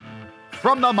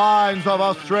From the minds of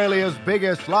Australia's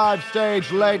biggest live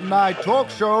stage late night talk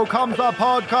show comes a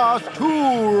podcast too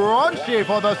raunchy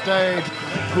for the stage,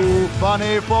 too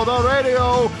funny for the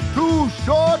radio, too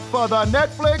short for the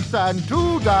Netflix, and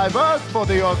too diverse for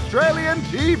the Australian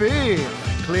TV.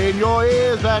 Clean your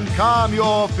ears and calm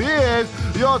your fears.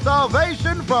 Your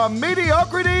salvation from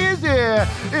mediocrity is here.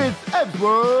 It's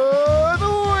Ebsworth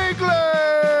Weekly.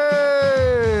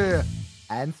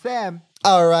 And Sam.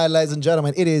 All right, ladies and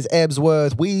gentlemen, it is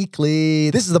Ebsworth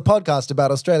Weekly. This is the podcast about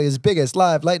Australia's biggest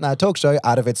live late-night talk show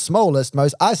out of its smallest,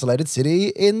 most isolated city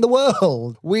in the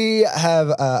world. We have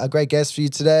a great guest for you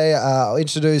today. I'll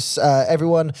introduce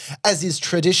everyone. As is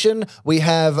tradition, we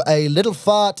have a little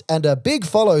fart and a big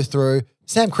follow-through,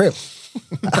 Sam Cribb.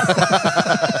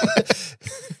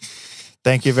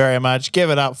 Thank you very much.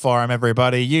 Give it up for him,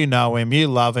 everybody. You know him. You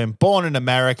love him. Born in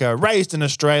America, raised in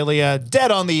Australia, dead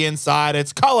on the inside.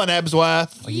 It's Colin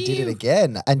Ebsworth. Well, you did it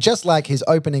again. And just like his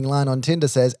opening line on Tinder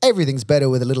says, everything's better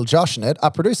with a little Josh in it,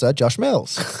 our producer, Josh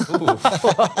Mills.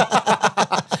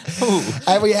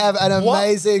 And we have an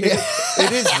amazing...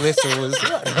 It is little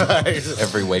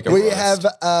every week. We have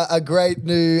a great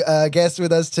new guest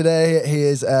with us today. He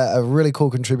is a really cool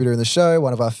contributor in the show,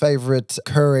 one of our favourite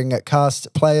recurring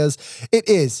cast players. It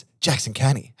is Jackson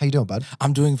Canny. How you doing, bud?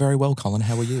 I'm doing very well, Colin.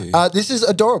 How are you? This is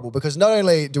adorable because not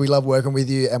only do we love working with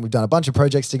you and we've done a bunch of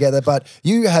projects together, but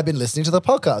you have been listening to the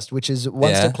podcast, which is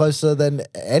one step closer than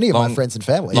any of my friends and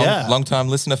family. Long time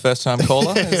listener, first time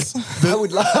caller. I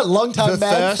would long time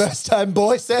man, first time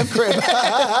boy, Sam Cribb.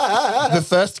 The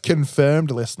first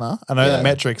confirmed listener. I know the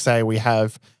metrics say we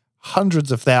have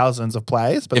hundreds of thousands of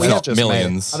plays, but if that's not just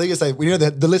millions. I think you say we know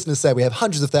that the listeners say we have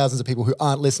hundreds of thousands of people who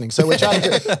aren't listening. So we're trying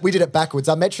to we did it backwards.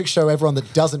 Our metrics show everyone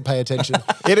that doesn't pay attention.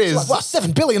 It is like, wow,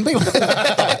 7 billion people.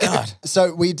 God.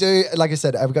 So we do, like I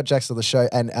said, we've got Jackson on the show,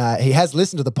 and he has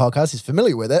listened to the podcast. He's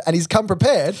familiar with it, and he's come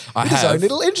prepared with his own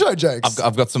little intro jokes.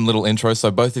 I've got some little intros, so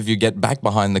both of you get back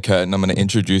behind the curtain. I'm going to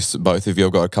introduce both of you.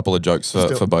 I've got a couple of jokes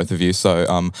for both of you.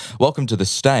 So welcome to the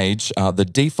stage, the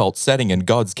default setting and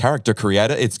God's character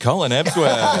creator. It's Colin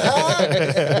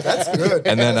Ebsworth. That's good.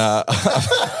 And then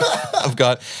I've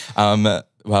got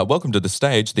welcome to the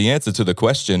stage. The answer to the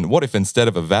question, what if instead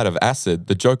of a vat of acid,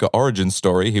 the Joker origin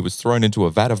story, he was thrown into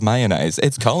a vat of mayonnaise?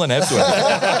 It's Colin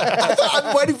Ebsworth.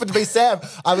 I'm waiting for it to be Sam.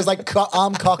 I was like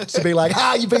arm cocked to be like,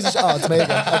 you piece of shit. Oh, it's me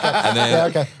again.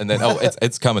 Okay. And then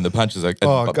it's coming. The punches are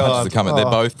coming. They're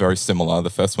both very similar. The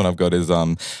first one I've got is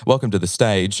welcome to the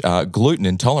stage, gluten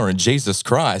intolerant Jesus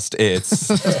Christ. It's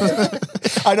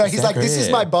I know, he's like, this is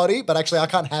my body, but actually I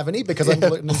can't have any because I'm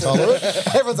gluten intolerant.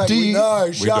 Everyone's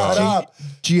like, shut up.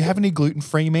 Do you have any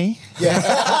gluten-free me? Yeah.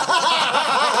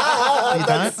 You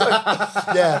don't?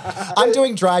 Yeah. I'm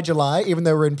doing dry July, even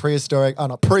though we're in prehistoric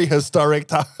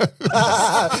time.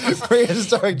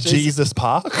 Prehistoric Jesus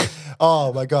Park.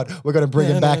 Oh my God. We're going to bring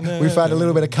him back. We found a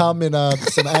little bit of cum in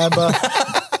some amber.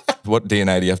 What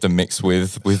DNA do you have to mix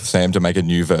with Sam to make a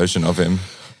new version of him?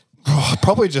 Oh,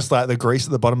 probably just like the grease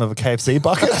at the bottom of a KFC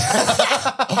bucket.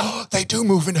 They do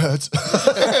move in herds. What's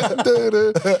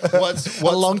a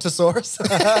Longtosaurus?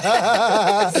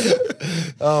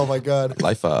 Oh my God.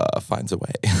 Life finds a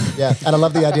way. Yeah, and I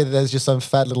love the idea that there's just some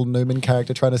fat little Newman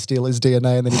character trying to steal his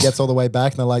DNA, and then he gets all the way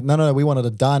back, and they're like, no, we wanted a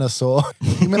dinosaur.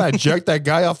 You mean I jerked that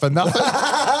guy off for nothing?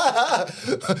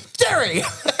 Derry!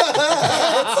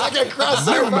 It's like a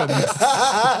crossover.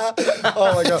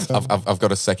 Oh my God. I've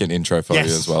got a second intro for you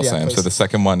as well, Sam. Please. So the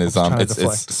second one is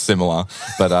it's similar,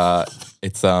 but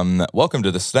it's welcome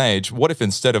to the stage. What if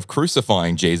instead of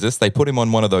crucifying Jesus, they put him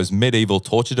on one of those medieval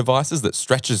torture devices that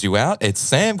stretches you out? It's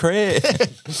Sam Cribb.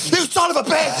 You son of a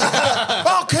bitch!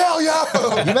 I'll kill you!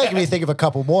 You're making me think of a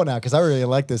couple more now because I really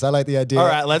like this. I like the idea. All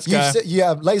right, let's go.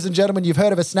 Ladies and gentlemen, you've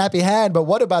heard of a snappy hand, but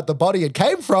what about the body it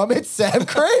came from? It's Sam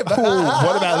Cribb.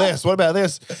 What about this? What about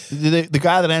this? The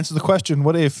guy that answered the question,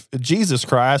 what if Jesus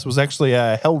Christ was actually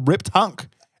a hell-ripped hunk?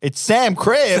 It's Sam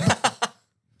Cribb.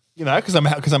 You know, because I'm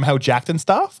hell jacked and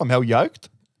stuff. I'm hell yoked.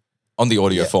 On the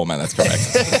audio format, that's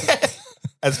correct.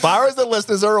 As far as the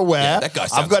listeners are aware, that guy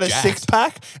I've got a jacked.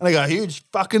 six-pack and I got a huge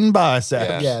fucking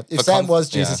bicep. Yeah, if Sam was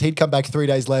Jesus, he'd come back 3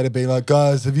 days later being like,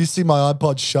 guys, have you seen my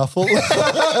iPod Shuffle?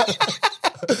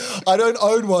 I don't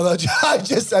own one. I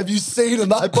just have you seen an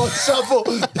iPod Shuffle?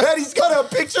 And he's got a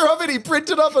picture of it. He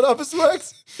printed up at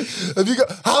Officeworks. Have you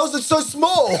got? How is it so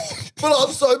small? But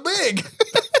I'm so big.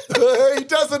 He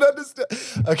doesn't understand.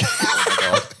 Okay.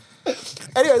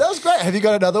 Anyway, that was great. Have you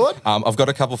got another one? I've got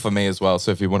a couple for me as well.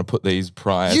 So if you want to put these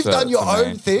prior, You've done your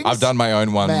own things? I've done my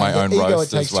own one, Man, my the own ego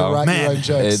roast it takes as well. to write your Man, own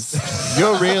jokes.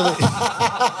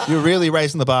 You're really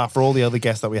raising the bar for all the other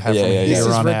guests that we have from yeah, here This is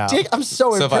on out. ridiculous. I'm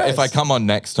so So impressed. if I come on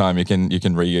next time, you can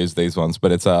reuse these ones.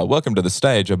 But it's welcome to the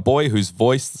stage. A boy whose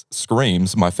voice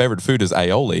screams, "My favorite food is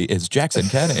aioli," is Jackson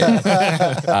Canny.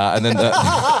 And then the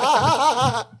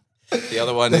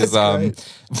other one is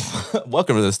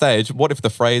welcome to the stage. What if the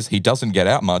phrase "he doesn't get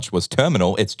out much" was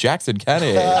terminal? It's Jackson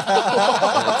Canny.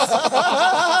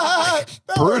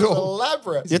 Brutal.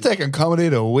 Elaborate. You're taking comedy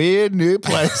to weird new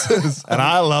places, and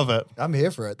I love it. I'm here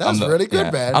for it. That was really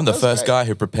good, man. I'm the That was first great. guy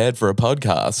who prepared for a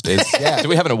podcast. Do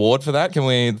we have an award for that? Can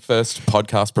we first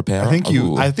podcast preparer?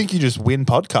 I think you just win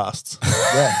podcasts.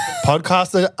 Yeah.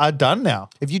 Podcasts are done now.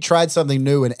 If you tried something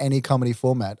new in any comedy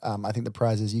format, I think the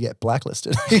prize is you get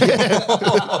blacklisted.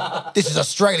 This is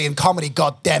Australian comedy,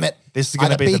 God damn it! This is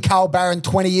gonna Either be be the- Carl Barron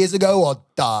 20 years ago or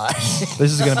die.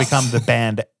 This is going to become the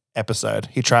band episode.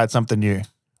 He tried something new.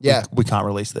 Yeah. We can't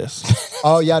release this.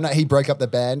 Oh yeah, no, he broke up the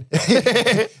band. He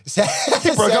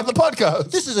broke up the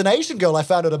podcast. This is an Asian girl I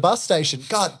found at a bus station.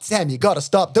 God damn, you got to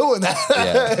stop doing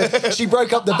that. She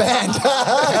broke up the band.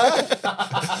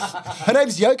 Her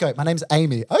name's Yoko. My name's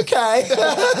Amy. Okay.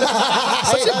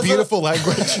 Such a beautiful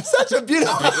language. Such a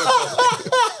beautiful.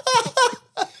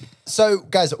 So,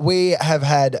 guys, we have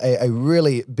had a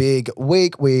really big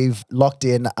week. We've locked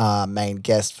in our main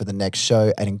guest for the next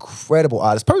show, an incredible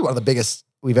artist, probably one of the biggest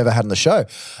we've ever had on the show,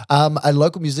 a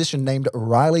local musician named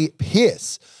Riley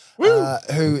Pierce. Who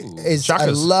is Shuckers.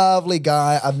 a lovely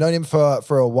guy. I've known him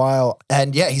for a while.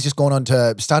 And yeah, he's just gone on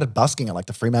to started busking at like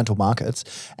the Fremantle markets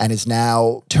and is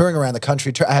now touring around the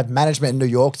country. I had management in New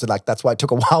York, so like that's why it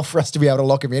took a while for us to be able to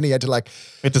lock him in. He had to like,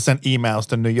 We had to send emails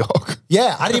to New York.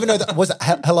 yeah, I didn't even know that. Was it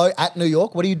hello at New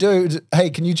York? What do you do? Hey,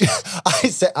 can you just,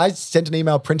 I sent an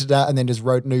email, printed out, and then just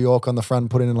wrote New York on the front,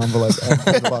 put it in an envelope and put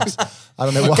it in the box. I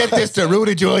don't know why. Get this to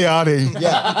Rudy Giuliani.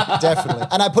 Yeah, definitely.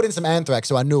 And I put in some anthrax,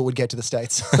 so I knew it would get to the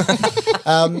States.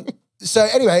 So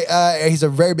anyway, he's a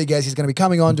very big guest. He's going to be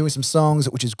coming on, doing some songs,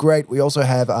 which is great. We also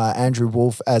have Andrew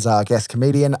Wolf as our guest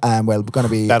comedian, and we're going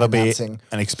to be That'll be announcing.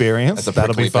 an experience. That's a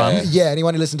That'll be prickly fun. bear. Yeah,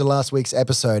 anyone who listened to last week's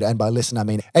episode, and by listen, I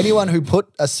mean anyone who put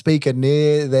a speaker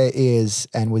near their ears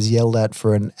and was yelled at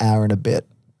for an hour and a bit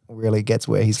really gets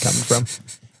where he's coming from.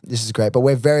 This is great, but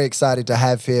we're very excited to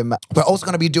have him. We're also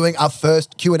going to be doing our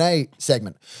first Q&A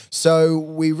segment. So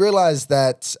we realized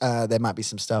that there might be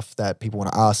some stuff that people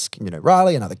want to ask,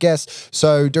 Riley and other guests.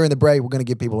 So during the break, we're going to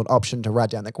give people an option to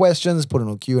write down their questions, put it in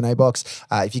a Q&A box.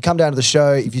 If you come down to the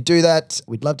show, if you do that,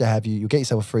 we'd love to have you. You'll get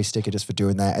yourself a free sticker just for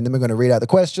doing that. And then we're going to read out the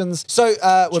questions. So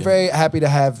we're very happy to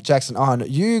have Jackson on.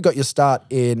 You got your start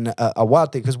in a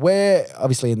wild thing because we're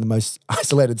obviously in the most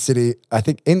isolated city, I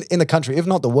think, in the country, if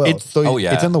not the world. It's in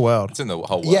the world. It's in the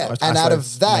whole world. Yeah, Most and out of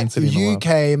isolated main that, city in the you world.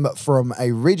 came from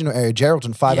a regional area,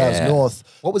 Geraldton, 5 hours Yeah. north.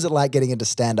 What was it like getting into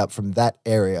stand-up from that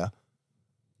area?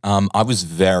 I was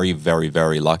very, very,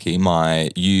 very lucky.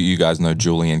 You guys know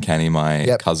Julian Canny, my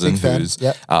Yep, cousin, big fan. who's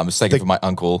Yep. mistaken for my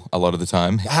uncle a lot of the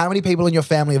time. How many people in your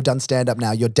family have done stand-up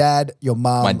now? Your dad, your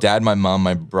mum? My dad, my mum,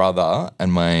 my brother,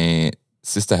 and my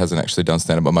sister hasn't actually done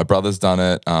stand-up, but my brother's done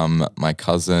it. My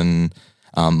cousin,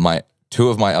 two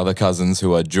of my other cousins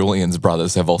who are Julian's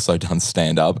brothers have also done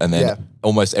stand-up, and then Yeah.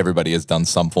 almost everybody has done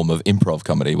some form of improv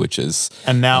comedy, which is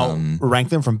And now rank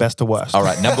them from best to worst. all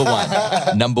right.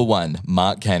 Number one,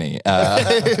 Mark Canny.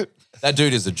 That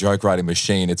dude is a joke writing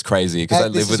machine. It's crazy because I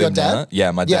This live is with your him now. dad? Yeah,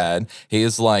 my Yeah. dad. He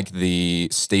is like the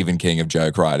Stephen King of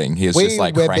joke writing. He is just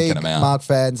like we're cranking big them out. Mark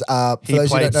fans. For He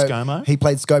those who played don't know, ScoMo? He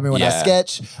played ScoMo in our Yeah.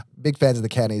 sketch. Big fans of the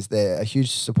Cannys. They're huge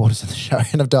supporters of the show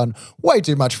and have done way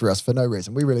too much for us for no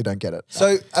reason. We really don't get it.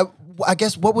 So I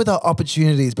guess what were the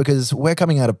opportunities? Because we're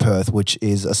coming out of Perth, which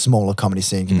is a smaller comedy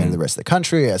scene compared to the rest of the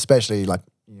country, especially like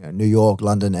New York,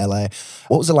 London, LA.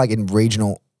 What was it like in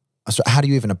regional Australia? How do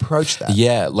you even approach that?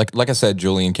 Yeah, like I said,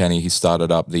 Julian Canny, he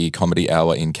started up the comedy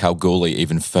hour in Kalgoorlie,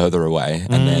 even further away,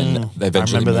 and then they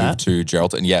eventually remember moved to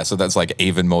Geraldton. Yeah, so that's like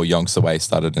even more yonks away.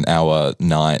 Started an hour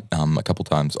night a couple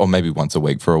times, or maybe once a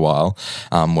week for a while,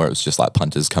 where it was just like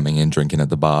punters coming in, drinking at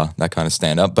the bar, that kind of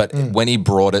stand up. But when he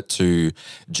brought it to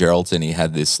Geraldton, he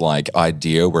had this like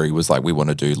idea where he was like, we want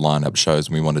to do lineup shows,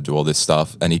 and we want to do all this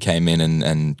stuff, and he came in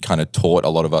and kind of taught a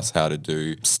lot of us how to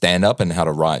do stand up and how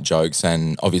to write jokes,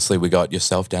 and obviously obviously we got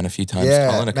yourself down a few times,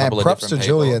 Yeah, Colin, a man, couple of props to different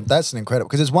people. Julian. That's an incredible,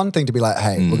 because it's one thing to be like,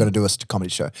 hey, we're going to do a comedy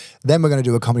show. Then we're going to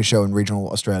do a comedy show in regional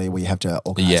Australia where you have to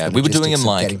organise Yeah, the we were doing logistics them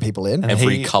of like getting people in.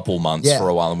 every couple months Yeah. for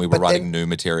a while, and we were But writing then- new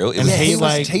material. It Yeah, was he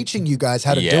like- was teaching you guys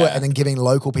how to do Yeah. it and then giving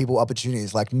local people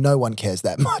opportunities. Like, no one cares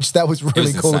that much. That was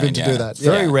really was cool of him insane, to do yeah. that. It's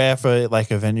very Yeah. rare for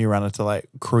like a venue runner to like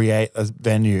create a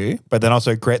venue, but then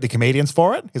also create the comedians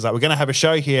for it. He's like, we're going to have a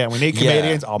show here and we need Yeah.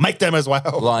 comedians. I'll make them as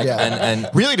well. like, Yeah. and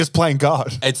really just playing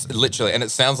God. it's literally, and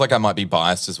it sounds like I might be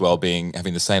biased as well,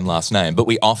 having the same last name, but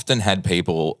we often had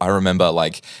people. I remember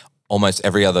like almost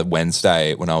every other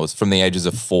Wednesday when I was from the ages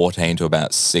of 14 to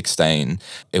about 16,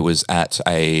 it was at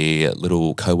a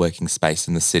little co-working space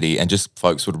in the city, and just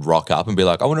folks would rock up and be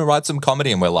like, I want to write some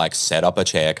comedy. And we're like, set up a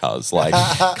chair, cuz. Like,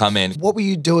 come in. What were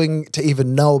you doing to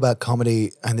even know about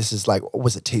comedy? And this is like,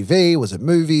 was it TV? Was it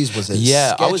movies? Was it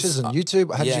Yeah, I sketches was- and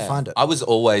YouTube? How did you find it? I was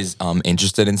always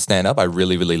interested in stand-up. I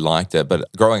really, really liked it. But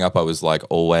growing up, I was like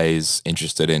always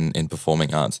interested in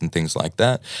performing arts and things like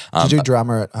that. Did you do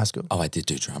drama at high school? Oh, I did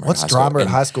do drama. What's at high school. drama at In-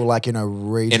 high school like in a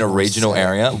regional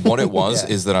area? What it was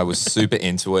Yeah. is that I was super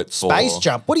into it. Space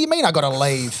jump? What do you mean I got to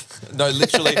leave? No,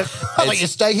 literally. I thought you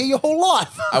it's- stay here your whole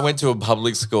life. I went to a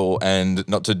public school, and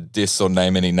not to diss or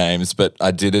name any names, but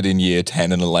I did it in year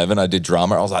 10 and 11. I did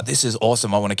drama. I was like, this is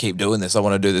awesome. I want to keep doing this. I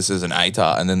want to do this as an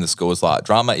ATAR. And then the school was like,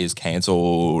 drama is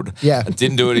cancelled. Yeah. I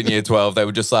didn't do it in year 12. They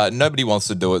were just like, nobody wants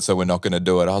to do it, so we're not going to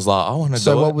do it. I was like, I want to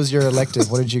So do what it. was your elective?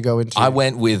 What did you go into? I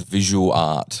went with visual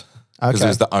art because Okay. it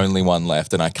was the only one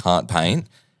left, and I can't paint.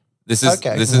 This is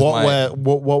Okay. this is What my.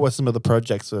 what were some of the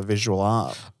projects for visual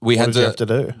art? We what had did you have to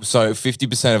do? So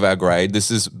 50% of our grade. This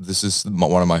is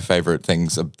one of my favorite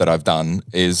things that I've done.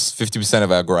 Is 50%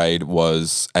 of our grade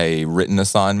was a written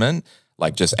assignment,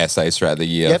 like just essays throughout the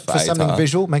year. Yep, for something ATAR.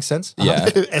 visual. Makes sense. Yeah.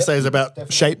 Essays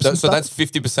about shapes. So, and so stuff? that's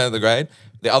 50% of the grade.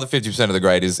 The other 50% of the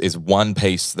grade is one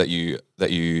piece that you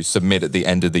submit at the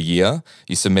end of the year.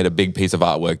 You submit a big piece of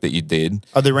artwork that you did.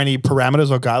 Are there any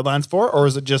parameters or guidelines for it, or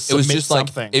is it just It was submit just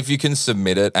something? like if you can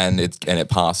submit it and it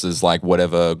passes like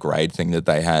whatever grade thing that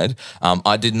they had.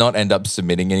 I did not end up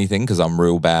submitting anything because I'm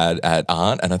real bad at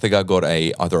art, and I think I got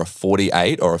either a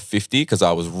 48 or a 50 because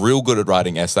I was real good at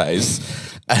writing essays,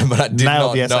 but I did Nailed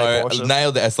not the essay know portion.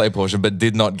 nailed the essay portion, but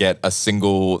did not get a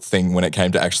single thing when it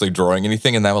came to actually drawing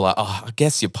anything. And they were like, "Oh, I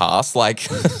guess you passed. Like,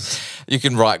 you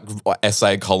can write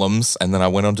essay columns." And then I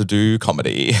went on to do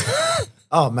comedy.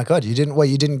 Oh my god, you didn't. Well,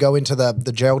 you didn't go into the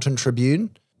Geraldton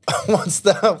Tribune. What's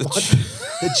the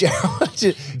Geraldton?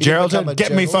 you didn't become Geraldton, a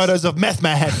get me journalist? photos of meth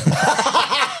man.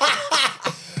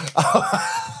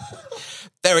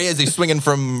 There he is. He's swinging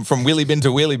from wheelie bin to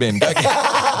wheelie bin. Go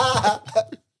get-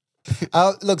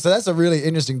 Look, so that's a really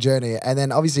interesting journey. And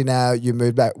then obviously now you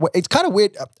moved back. It's kind of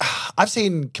weird. I've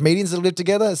seen comedians that live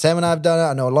together. Sam and I have done it.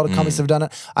 I know a lot of comics have done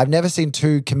it. I've never seen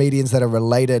two comedians that are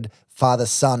related,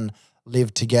 father-son,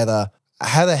 live together.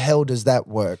 How the hell does that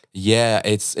work? Yeah,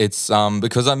 it's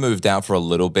because I moved out for a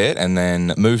little bit and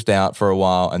then moved out for a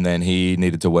while, and then he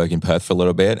needed to work in Perth for a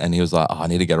little bit, and he was like, "Oh, I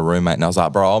need to get a roommate," and I was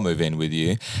like, "Bro, I'll move in with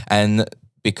you." And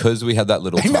because we had that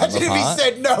little time Imagine if he apart,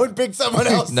 said no and picked someone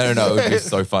else. no, it would be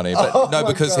so funny. But Oh no, my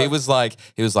because God. he was like,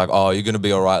 "Oh, you're gonna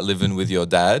be all right living with your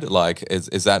dad. Like,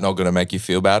 is that not gonna make you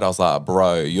feel bad?" I was like,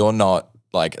 "Bro, you're not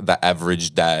like the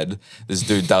average dad. This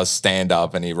dude does stand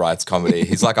up and he writes comedy.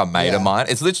 He's like a mate of mine.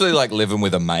 It's literally like living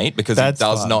with a mate because That's he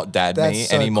does fun. not dad That's me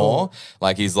so anymore. cool.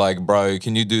 Like he's like, bro,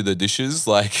 can you do the dishes?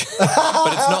 Like, but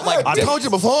it's not like I told you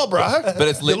before, bro. but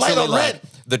it's You're late literally on like rent.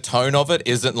 the tone of it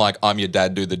isn't like I'm your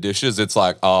dad, do the dishes. It's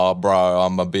like, oh, bro,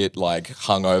 I'm a bit like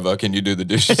hungover. Can you do the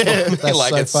dishes? For me? That's like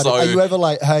so it's funny. so. Are you ever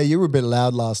like, hey, you were a bit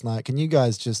loud last night. Can you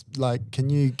guys just can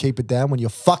you keep it down when you're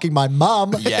fucking my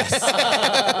mum? Yes.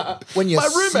 When you're My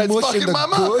roommate's smushing fucking the my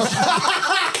mum. bush.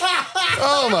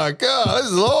 Oh my god,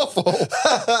 this is awful.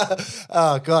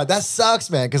 Oh god, that sucks,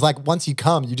 man. Because like once you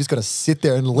come, you just got to sit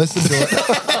there and listen to it.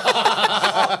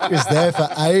 It's there for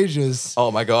ages.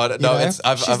 Oh my god. No, You know? it's.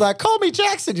 I've, She's I've, like, call me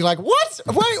Jackson. You're like, what?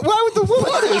 Wait, why would the woman?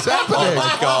 What is happening? oh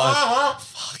my god.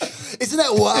 Isn't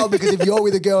that wild? Because if you're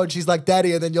with a girl and she's like,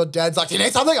 daddy, and then your dad's like, you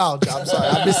need something? Oh, I'm sorry.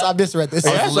 I misread this.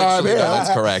 That's literally, Yeah.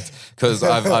 that's correct. Because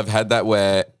I've had that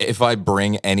where if I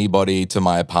bring anybody to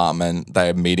my apartment,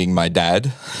 they're meeting my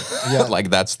dad. Yeah. Like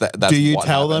that's that. Do you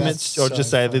tell them That's it's, or so just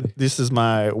say that this is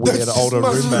my weird This is older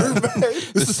my roommate?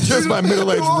 This is just my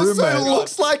middle-aged Who also roommate.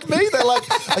 looks like me. They're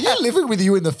like, are you living with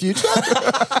you in the future?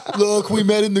 Look, we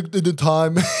met in the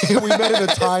time. We met in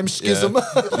a time schism.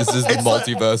 Yeah. This is the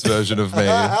multiverse version of me.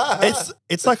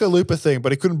 It's like a Looper thing,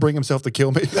 but he couldn't bring himself to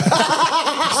kill me.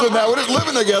 So now we're just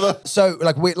living together. So,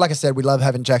 like I said, we love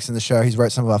having Jackson on the show. He's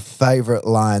wrote some of our favorite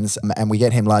lines, and we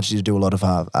get him largely to do a lot of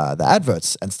our the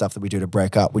adverts and stuff that we do to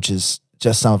break up, which is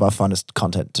just some of our funnest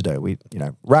content to do. We,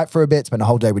 write for a bit, spend a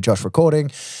whole day with Josh recording,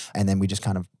 and then we just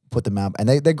kind of put them out. And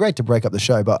they're great to break up the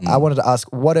show. But I wanted to ask,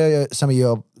 what are some of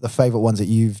the favorite ones that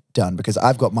you've done? Because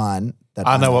I've got mine.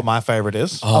 I know what my favorite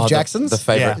is. Of Jackson's? The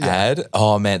favorite Yeah. ad?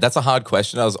 Oh, man, that's a hard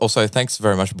question. I was also, thanks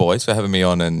very much, boys, for having me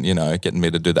on and, getting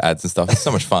me to do the ads and stuff. It's so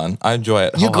much fun. I enjoy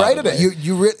it. You're great at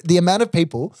it. The amount of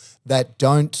people that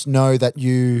don't know that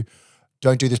you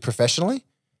don't do this professionally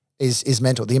is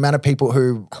mental. The amount of people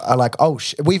who are like, oh,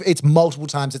 it's multiple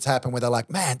times it's happened where they're like,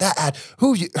 man, that ad,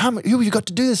 who have you got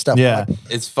to do this stuff? Yeah. Like,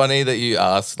 It's funny that you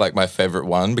ask like my favorite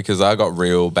one because I got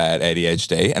real bad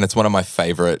ADHD and it's one of my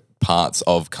favorite parts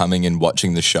of coming and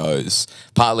watching the shows.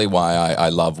 Partly why I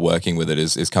love working with it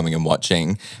is coming and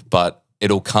watching, but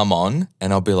it'll come on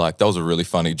and I'll be like, that was a really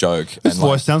funny joke. This and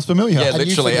voice sounds familiar. Yeah, And you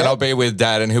literally. forget. And I'll be with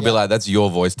Dad and he'll be like, that's your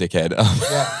voice, dickhead.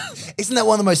 yeah. Isn't that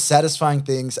one of the most satisfying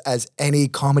things as any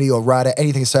comedy or writer,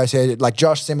 anything associated, like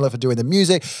Josh, similar for doing the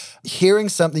music, hearing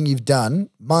something you've done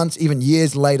months, even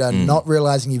years later, not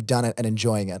realizing you've done it and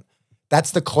enjoying it.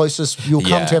 That's the closest you'll come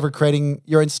Yeah. to ever creating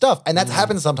your own stuff. And that's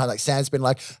happened sometimes. Like Sam's been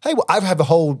like, hey, well, I have a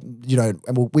whole,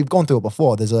 and we've gone through it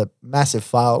before. There's a massive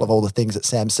file of all the things that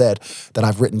Sam said that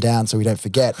I've written down so we don't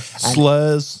forget. And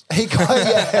Slurs, he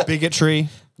yeah. bigotry.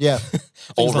 Yeah.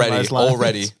 along those lines.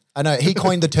 already. I know. He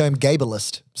coined the term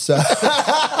gableist. So,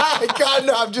 God,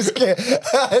 no, I'm just kidding.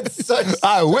 It's so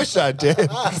I wish I did.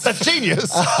 That's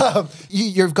genius.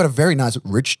 You've got a very nice,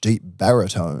 rich, deep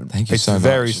baritone. Thank you It's so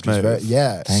very much. smooth.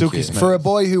 Yeah. Silky you. smooth. For a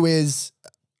boy who is,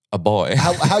 A boy.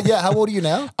 how old are you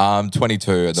now? I'm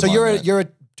 22 at the So moment. you're a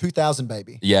 2000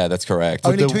 baby. Yeah, that's correct.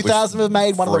 Only Which 2,000 have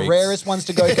made, one of the freaks. rarest ones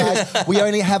to go, guys. We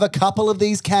only have a couple of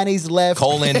these cannies left.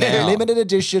 Call in now. Limited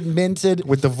edition, minted.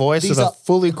 With the voice These of a are-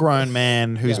 fully grown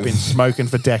man who's been smoking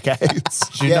for decades.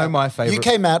 Do you know my favorite? You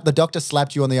came out, the doctor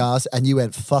slapped you on the ass, and you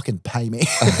went, fucking pay me.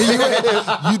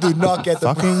 you do not get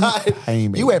the Fucking right. pay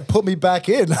me. You went, put me back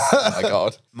in. Oh my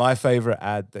God. My favorite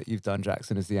ad that you've done,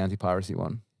 Jackson, is the anti-piracy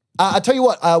one. I tell you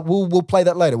what, we'll play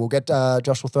that later. We'll get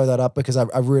Josh will throw that up because I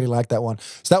really like that one.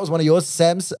 So that was one of yours,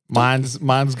 Sam's. Mine's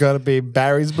got to be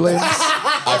Barry's blimps.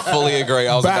 I fully agree.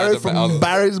 I was Barry about to, I was- from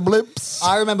Barry's blimps.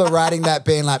 I remember writing that,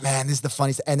 being like, man, this is the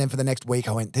funniest. And then for the next week,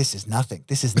 I went, this is nothing.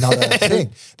 This is not a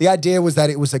thing. The idea was that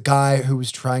it was a guy who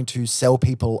was trying to sell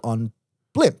people on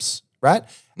blimps, right?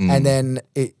 And then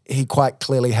he quite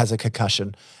clearly has a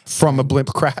concussion From a blimp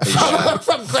crash.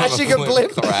 from crashing a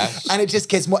blimp. crash. And it just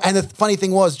gets more. And the funny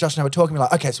thing was, Josh and I were talking, we're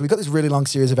like, okay, so we got this really long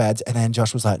series of ads. And then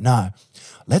Josh was like, no,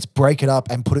 let's break it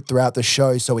up and put it throughout the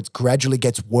show so it gradually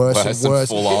gets worse Worse and and worse.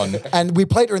 full on. And we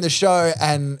played during the show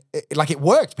and it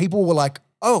worked. People were like,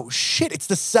 oh shit, it's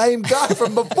the same guy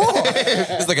from before.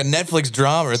 It's like a Netflix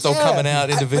drama. It's all Yeah. coming out But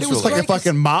it was individually. It's like a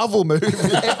fucking Marvel movie. It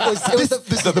was This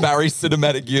is the Barry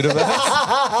Cinematic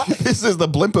Universe. This is the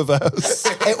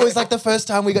Blimpiverse. it was like the first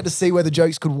time we got to see where the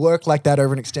jokes could work like that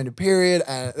over an extended period,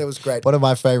 and it was great. One of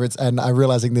my favorites, and I'm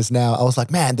realizing this now, I was like,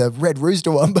 man, the Red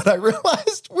Rooster one, but I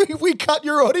realized we cut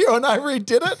your audio and I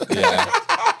redid it. Yeah.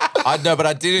 I know, but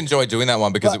I did enjoy doing that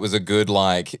one because it was a good,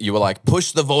 you were like,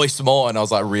 push the voice more. And I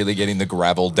was like really getting the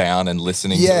gravel down and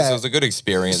listening to it. Yeah. So it was a good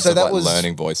experience So of that like was-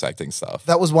 learning voice acting stuff.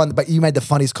 That was one, but you made the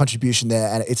funniest contribution there,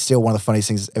 and it's still one of the funniest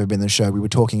things that's ever been in the show. We were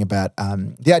talking about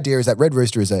the idea is that Red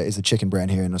Rooster is a chicken brand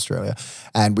here in Australia,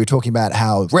 and we were talking about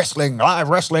how live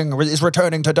wrestling is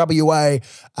returning to WA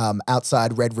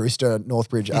outside Red Rooster,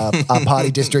 Northbridge, our party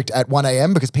district at 1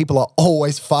 a.m. because people are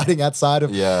always fighting outside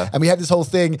of. Yeah. And we had this whole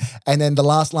thing, and then the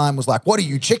last line was like, "What are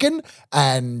you, chicken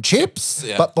and chips?"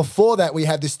 Yeah. But before that, we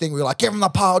had this thing. We were like, "Give him the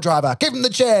pile driver, give him the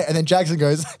chair," and then Jackson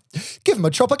goes, "Give him a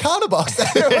Tropicana box."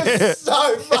 It was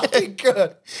so fucking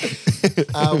good.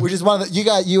 Which is one of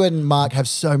the you and Mark have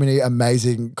so many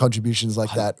amazing contributions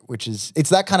like that. It's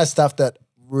that kind of stuff that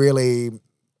really.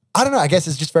 I don't know. I guess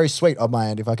it's just very sweet on my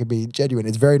end, if I could be genuine.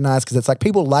 It's very nice because it's like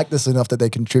people like this enough that they're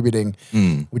contributing,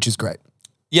 which is great.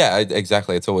 Yeah,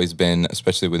 exactly. It's always been,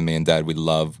 especially with me and Dad, we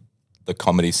love the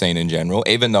comedy scene in general.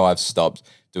 Even though I've stopped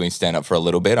doing stand-up for a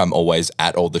little bit, I'm always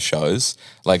at all the shows.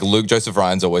 Like Luke Joseph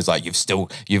Ryan's always like,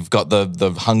 you've got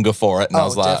the hunger for it. And I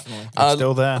was like, definitely.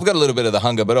 Still there. I've got a little bit of the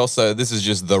hunger, but also this is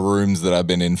just the rooms that I've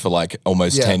been in for like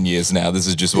almost Yeah. 10 years now. This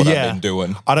is just what I've been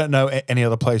doing. I don't know any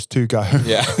other place to go.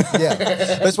 Yeah. Yeah.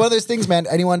 But it's one of those things, man.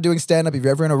 Anyone doing stand-up, if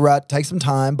you're ever in a rut, take some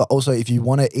time. But also if you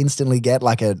want to instantly get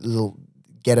like a little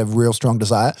get a real strong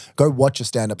desire, go watch a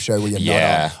stand-up show where you're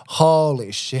Yeah. not on.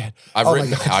 Holy shit. I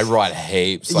write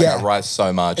heaps. Like, Yeah. I write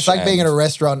so much. It's like being in and- a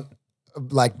restaurant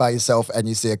like by yourself and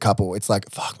you see a couple. It's like,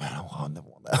 fuck, man, I never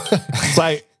want that. It's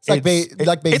like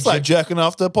It's like jerking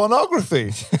off to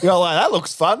pornography. You're like, that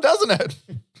looks fun, doesn't it?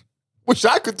 Wish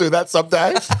I could do that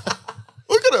someday.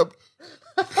 Look at them.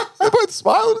 They're both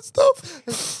smiling and stuff.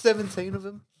 17 of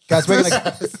them. Guys, we're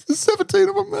There's 17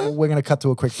 of them, man. gonna cut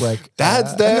to a quick break.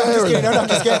 Dad's there. I'm just kidding. No, I'm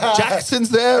just kidding. Jackson's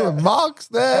there and Mark's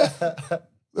there.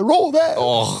 They're all there.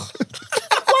 Oh,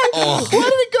 Why did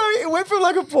it go? It went from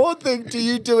like a porn thing to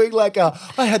you doing like I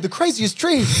had the craziest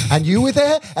dream, and you were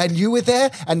there, and you were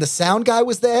there, and the sound guy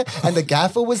was there, and the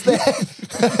gaffer was there,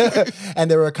 and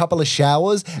there were a couple of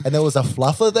showers, and there was a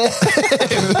fluffer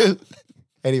there.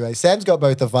 Anyway, Sam's got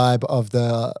both the vibe of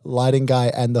the lighting guy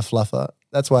and the fluffer.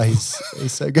 That's why he's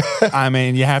so good. I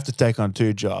mean, you have to take on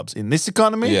 2 jobs in this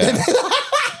economy. yeah.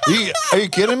 Are you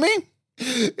kidding me?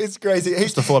 It's crazy.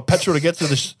 He's Just afford petrol to get to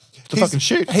the fucking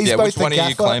shoot. He's Yeah, both which the one are you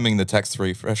gaffer. claiming the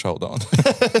tax-free threshold on?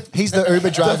 He's the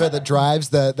Uber driver that drives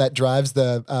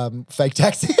the fake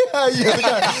taxi. You're the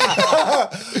guy.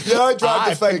 I drive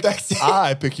the fake taxi.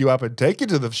 I pick you up and take you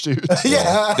to the shoot.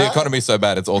 Yeah. The economy's so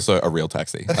bad, it's also a real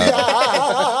taxi.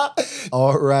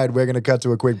 All right, we're going to cut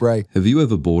to a quick break. Have you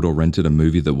ever bought or rented a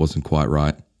movie that wasn't quite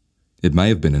right? It may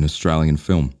have been an Australian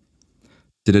film.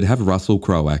 Did it have Russell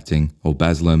Crowe acting or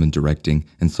Baz Luhrmann directing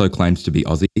and so claims to be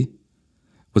Aussie?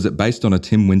 Was it based on a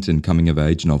Tim Winton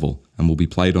coming-of-age novel and will be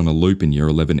played on a loop in Year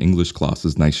 11 English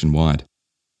classes nationwide?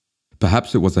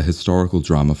 Perhaps it was a historical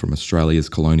drama from Australia's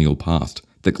colonial past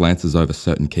that glances over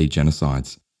certain key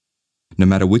genocides. No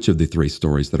matter which of the 3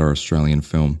 stories that are Australian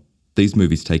film, these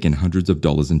movies take in hundreds of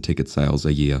dollars in ticket sales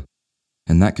a year.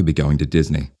 And that could be going to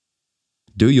Disney.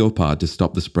 Do your part to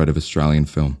stop the spread of Australian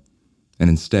film. And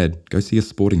instead, go see a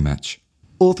sporting match.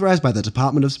 Authorised by the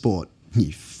Department of Sport.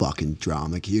 You fucking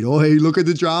drama kid. Oi, look at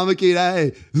the drama kid,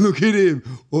 hey. Look at him.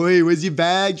 Oi, where's your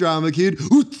bag, drama kid?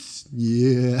 Oots.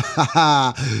 Yeah.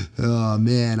 Oh,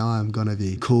 man, I'm going to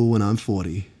be cool when I'm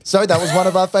 40. So that was one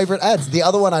of our favorite ads. The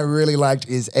other one I really liked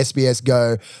is SBS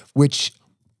Go, which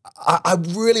I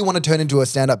really want to turn into a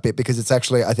stand-up bit because it's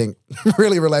actually, I think,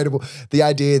 really relatable. The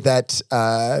idea that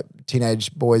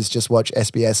teenage boys just watch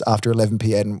SBS after 11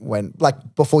 p.m. when,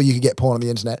 like, before you could get porn on the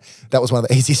internet, that was one of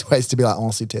the easiest ways to be like, I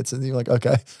want to see tits. And you're like,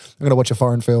 okay, I'm going to watch a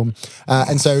foreign film.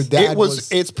 And so that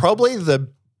It's probably the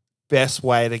best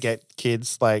way to get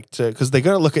kids because they're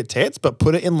going to look at tits, but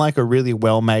put it in like a really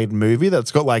well-made movie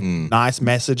that's got like nice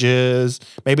messages.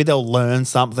 Maybe they'll learn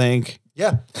something.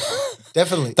 Yeah,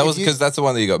 definitely. That was If you- because that's the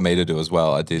one that you got me to do as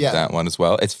well. I did Yeah. that one as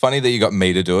well. It's funny that you got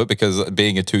me to do it because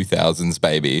being a 2000s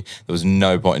baby, there was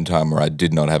no point in time where I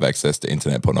did not have access to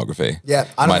internet pornography. Yeah,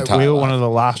 I don't My know. entire We were life. one of the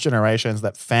last generations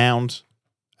that found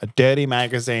a dirty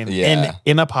magazine Yeah.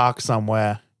 in a park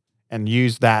somewhere and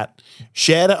used that,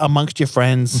 shared it amongst your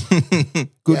friends. Good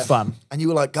Yeah. fun. And you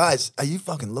were like, guys, are you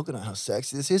fucking looking at how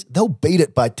sexy this is? They'll beat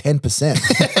it by 10%.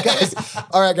 Guys,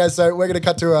 all right, guys, so we're going to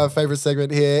cut to our favorite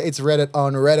segment here. It's Reddit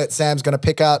on Reddit. Sam's going to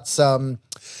pick out some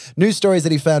news stories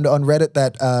that he found on Reddit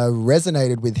that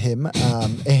resonated with him,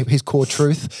 his core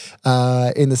truth,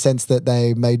 in the sense that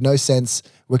they made no sense,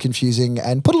 were confusing,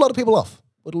 and put a lot of people off.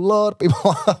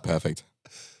 Perfect.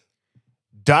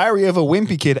 Diary of a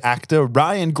Wimpy Kid actor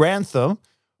Ryan Grantham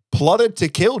plotted to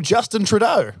kill Justin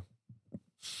Trudeau.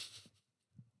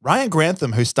 Ryan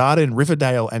Grantham, who starred in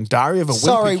Riverdale and Diary of a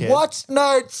Sorry, Wimpy Kid. what?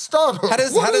 No, stop. How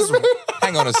does What do you mean?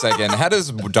 hang on a second? How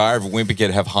does Diary of a Wimpy Kid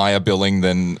have higher billing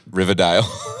than Riverdale?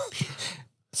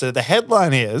 So the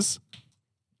headline is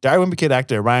Diary of a Wimpy Kid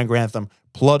actor Ryan Grantham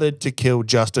plotted to kill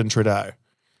Justin Trudeau.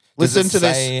 Does Listen it to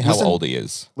say this. how listen, old he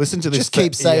is? Listen to this. Just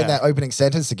keep saying yeah. that opening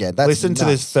sentence again. That's Listen to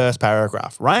nuts. this first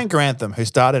paragraph. Ryan Grantham, who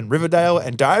starred in Riverdale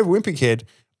and Diary of a Wimpy Kid,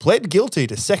 pled guilty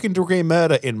to second-degree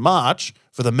murder in March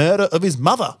for the murder of his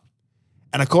mother.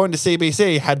 And according to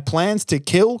CBC, had plans to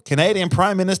kill Canadian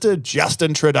Prime Minister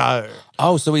Justin Trudeau.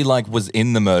 Oh, so he was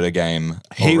in the murder game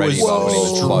He already. was when he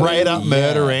was plotting. straight up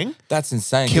murdering, That's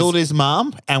insane. killed his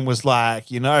mum, and was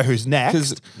like, you know who's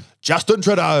next? Justin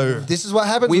Trudeau. This is what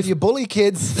happens when you bully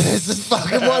kids. This is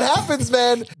fucking what happens,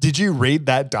 man. Did you read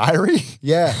that diary?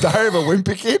 Yeah. Diary of a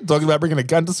Wimpy Kid, talking about bringing a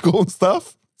gun to school and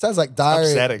stuff. Sounds like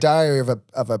Upsetting. diary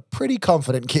of a pretty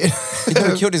confident kid. He could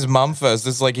have killed his mum first.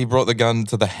 It's like he brought the gun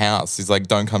to the house. He's like,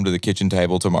 don't come to the kitchen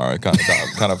table tomorrow. Kind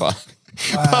of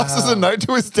Passes a note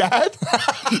to his dad.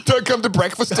 Don't come to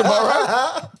breakfast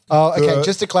tomorrow. Oh, okay.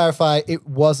 Just to clarify, it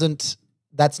wasn't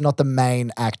that's not the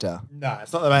main actor. No,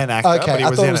 it's not the main actor. Okay, but he I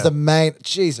was thought in it was the main.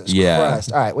 Jesus Yeah.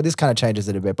 Christ! All right, well, this kind of changes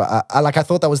it a bit, but I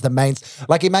thought that was the main.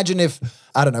 Like, imagine if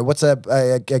I don't know what's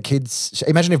a kid's.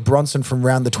 Imagine if Bronson from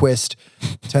Round the Twist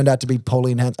turned out to be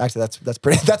Pauline Hanson. Actually, that's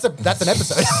pretty. That's an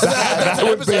episode. That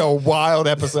would be a wild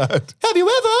episode. Have you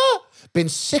ever been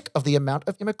sick of the amount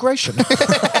of immigration?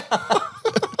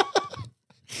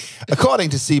 According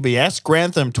to CBS,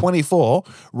 Grantham, 24,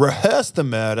 rehearsed the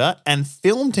murder and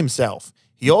filmed himself.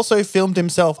 He also filmed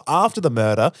himself after the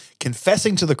murder,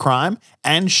 confessing to the crime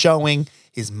and showing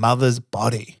his mother's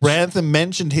body. Grantham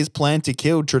mentioned his plan to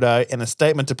kill Trudeau in a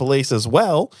statement to police as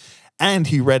well, and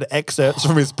he read excerpts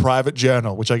from his private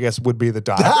journal, which I guess would be the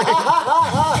diary.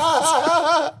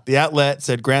 The outlet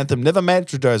said Grantham never made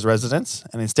Trudeau's residence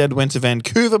and instead went to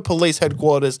Vancouver Police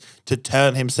Headquarters to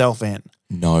turn himself in.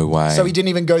 No way. So he didn't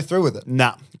even go through with it.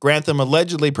 Nah. Grantham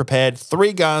allegedly prepared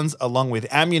 3 guns along with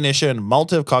ammunition,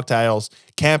 Molotov cocktails,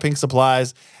 camping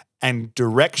supplies, and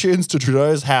directions to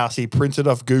Trudeau's house he printed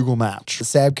off Google Maps.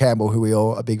 Sam Campbell, who we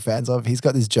all are big fans of, he's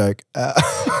got this joke.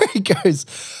 He goes,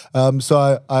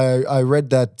 so I read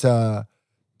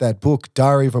that book,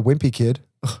 Diary of a Wimpy Kid.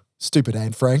 Ugh, stupid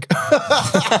Anne Frank.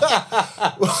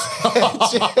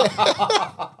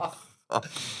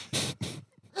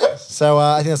 So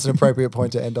I think that's an appropriate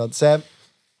point to end on. Sam?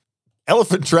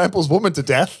 Elephant tramples woman to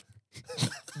death,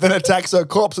 then attacks her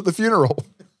corpse at the funeral.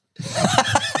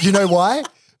 You know why?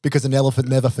 Because an elephant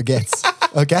never forgets.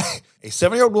 Okay? A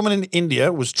 7-year-old woman in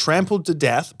India was trampled to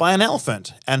death by an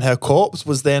elephant, and her corpse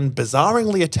was then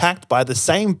bizarrely attacked by the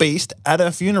same beast at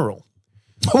her funeral.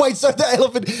 Wait, so the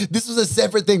elephant, this was a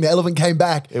separate thing. The elephant came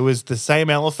back. It was the same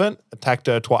elephant, attacked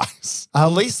her twice.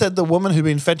 Police said the woman who'd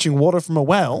been fetching water from a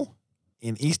well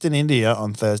in eastern India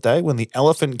on Thursday when the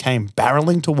elephant came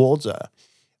barreling towards her.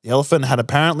 The elephant had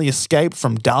apparently escaped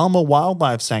from Dalma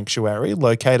Wildlife Sanctuary,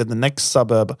 located in the next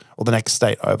suburb or the next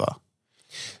state over.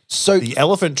 So The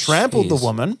elephant trampled the Jeez.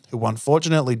 woman, who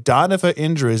unfortunately died of her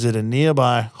injuries at a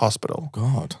nearby hospital.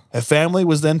 God. Her family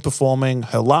was then performing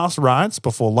her last rites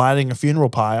before lighting a funeral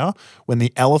pyre when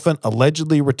the elephant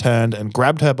allegedly returned and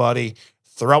grabbed her body,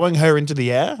 throwing her into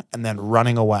the air and then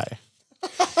running away.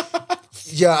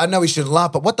 yeah, I know we shouldn't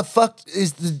laugh, but what the fuck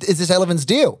is this elephant's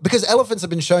deal? Because elephants have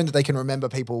been shown that they can remember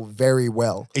people very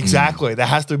well. Exactly. There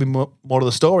has to be more to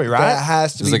the story, There right?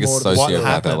 has to He's be like a more to the what sociopath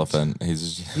happened. elephant.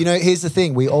 He's You know, here's the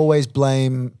thing. We always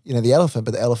blame, the elephant,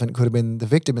 but the elephant could have been the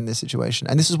victim in this situation.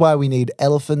 And this is why we need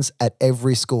elephants at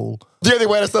every school. The only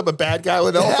way to stop a bad guy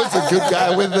with an elephant's a good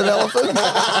guy with an elephant.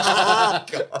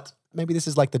 Maybe this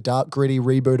is like the dark, gritty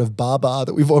reboot of Baba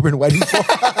that we've all been waiting for.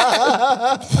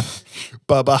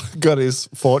 Bubba got his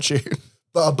fortune.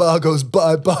 Baba goes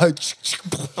bye-bye.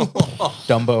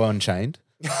 Dumbo Unchained.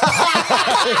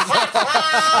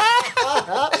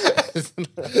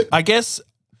 I guess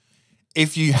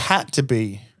if you had to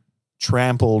be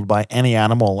trampled by any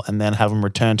animal and then have them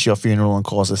return to your funeral and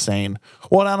cause a scene,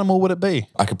 what animal would it be?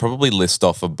 I could probably list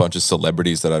off a bunch of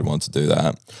celebrities that I'd want to do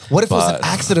that. What if it was an But-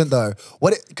 accident though?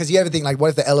 Because you ever think what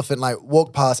if the elephant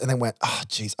walked past and then went, oh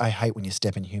jeez, I hate when you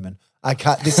step in human. I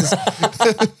can't. This is.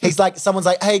 He's like, someone's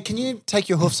like, hey, can you take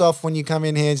your hoofs off when you come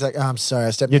in here? He's like, oh, I'm sorry, I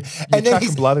stepped in. And then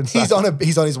tracking blood inside.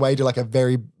 he's on his way to a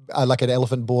very like an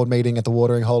elephant board meeting at the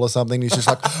watering hole or something. He's just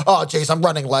like, oh jeez, I'm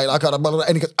running late. I got to.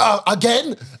 And he goes, oh,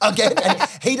 again. And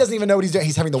he doesn't even know what he's doing.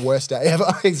 He's having the worst day ever.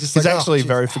 He's just He's like, actually oh,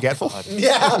 very forgetful.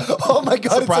 yeah. Oh my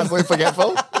god, Surprisingly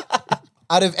forgetful.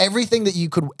 out of everything that you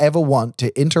could ever want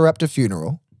to interrupt a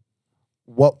funeral,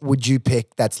 what would you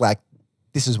pick? That's like,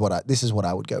 this is what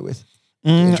I would go with. To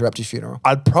interrupt your funeral.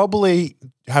 I'd probably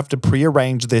have to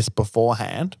prearrange this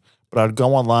beforehand, but I'd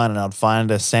go online and I'd find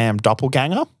a Sam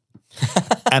doppelganger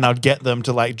and I'd get them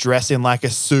to dress in a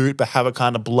suit but have it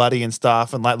kind of bloody and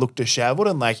stuff and look disheveled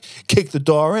and kick the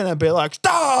door in and be like,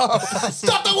 stop!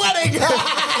 Stop the wedding!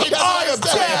 I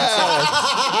object!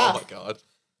 Oh my God.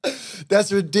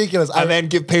 That's ridiculous. And then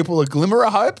give people a glimmer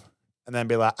of hope and then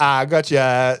be like, I got you.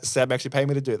 Sam actually paid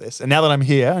me to do this. And now that I'm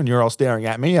here and you're all staring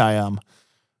at me,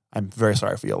 I'm very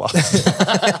sorry for your loss. There's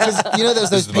This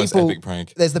those is the most people. epic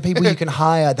prank. There's the people you can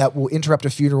hire that will interrupt a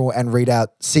funeral and read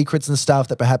out secrets and stuff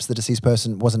that perhaps the deceased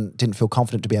person didn't feel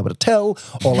confident to be able to tell,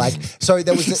 or so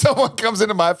there was. Someone comes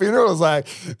into my funeral and is like,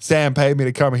 Sam paid me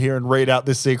to come here and read out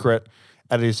this secret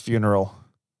at his funeral.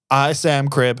 I, Sam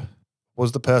Cribb,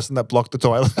 was the person that blocked the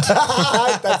toilet.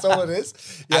 That's all it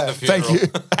is. Yeah. At the funeral. Thank you.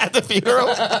 At the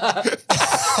funeral.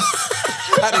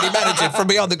 How did he manage it from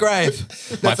beyond the grave?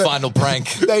 My final prank.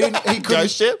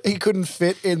 He couldn't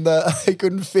fit in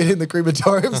the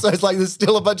crematorium, so it's like there's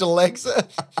still a bunch of legs. We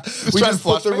trying just to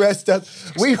put the rest out.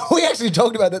 We actually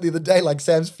talked about that the other day. Like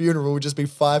Sam's funeral would just be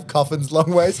 5 coffins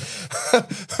long ways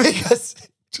because.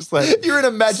 Just like you're in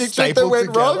a magic trick that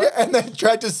went wrong and they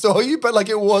tried to saw you, but like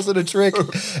it wasn't a trick.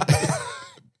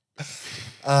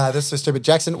 That's so stupid.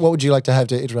 Jackson, what would you like to have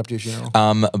to interrupt your funeral?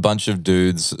 A bunch of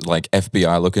dudes, like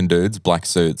FBI looking dudes, black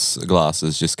suits,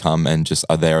 glasses, just come and just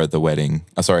are there at the wedding.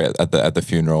 Sorry, at the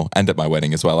funeral and at my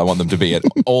wedding as well. I want them to be at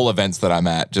all events that I'm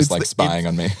at, just spying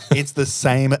on me. It's the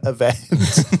same event.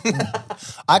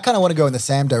 I kind of want to go in the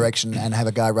Sam direction and have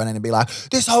a guy run in and be like,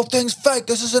 this whole thing's fake.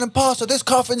 This is an imposter. This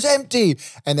coffin's empty.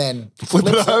 And then Flip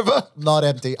it over. Not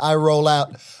empty. I roll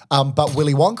out, but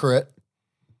Willy Wonka it.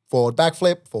 Forward,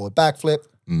 backflip, forward, backflip.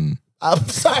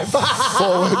 Sorry,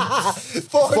 forward,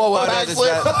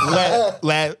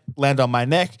 backflip, land on my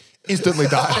neck, instantly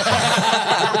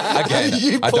die. Again,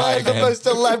 You I die planned the again. most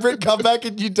elaborate comeback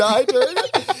and you died doing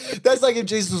it? That's like if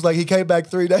Jesus was like, he came back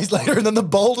 3 days later and then the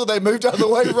boulder they moved out of the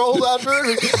way rolled after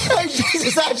him. Hey,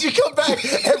 Jesus, how'd you come back?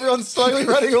 Everyone's slowly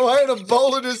running away and a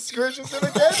boulder just squishes him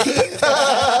again.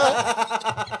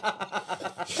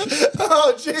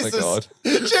 Oh, Jesus. God.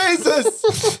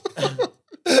 Jesus.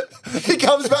 He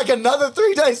comes back another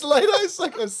 3 days later. It's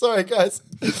like, I'm sorry, guys.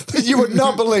 You would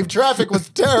not believe traffic was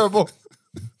terrible.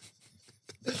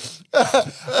 All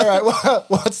right,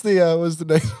 what's the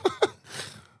next?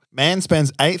 Man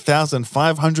spends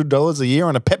 $8,500 a year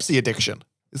on a Pepsi addiction.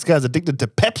 This guy's addicted to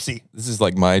Pepsi. This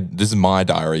is my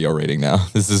diary you're reading now.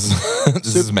 This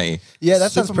is me. Yeah,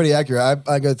 that sounds pretty accurate.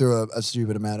 I go through a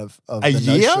stupid amount of A the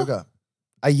year? no sugar.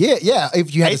 A year, yeah.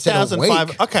 If you had to set a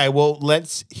week. Okay, well,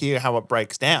 let's hear how it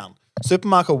breaks down.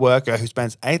 Supermarket worker who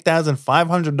spends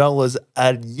 $8,500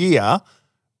 a year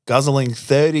guzzling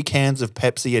 30 cans of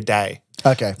Pepsi a day.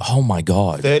 Okay. Oh my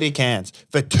God. 30 cans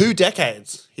for 2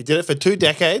 decades. He did it for 2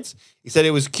 decades. He said he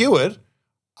was cured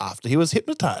after he was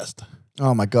hypnotized.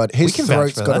 Oh my God. His can vouch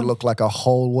throat's for got to that. look like a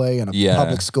hallway in a Yeah.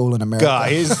 public school in America.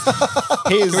 Guys,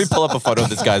 Can we pull up a photo of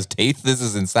this guy's teeth? This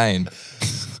is insane.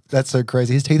 That's so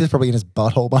crazy. His teeth is probably in his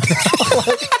butthole by now.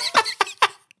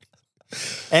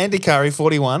 Andy Curry,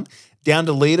 41, downed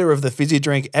a litre of the fizzy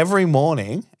drink every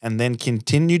morning and then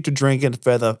continued to drink it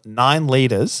further 9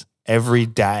 litres every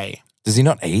day. Does he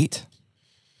not eat?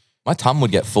 My tum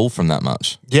would get full from that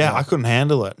much. Yeah, I couldn't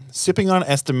handle it. Sipping on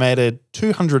estimated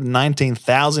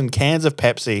 219,000 cans of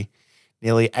Pepsi,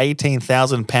 nearly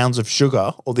 18,000 pounds of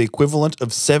sugar, or the equivalent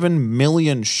of 7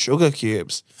 million sugar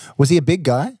cubes. Was he a big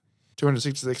guy?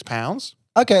 266 pounds?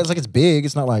 Okay, it's like it's big.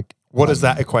 It's not like What does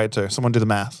that equate to? Someone do the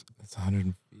math. It's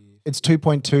 100. it's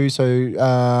 2.2, so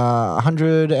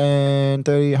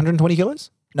 130, 120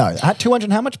 kilos? No,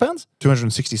 200 how much pounds?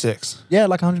 266. Yeah,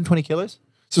 like 120 kilos.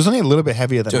 So it's only a little bit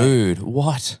heavier than that. Dude,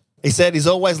 what? He said he's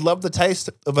always loved the taste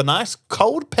of a nice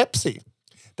cold Pepsi.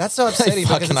 That's so upsetting.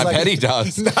 because Fucking it's I like- bet he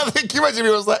does. Nothing. Can you imagine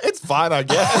if he was like, it's fine, I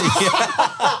guess.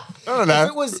 I don't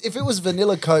know. If it was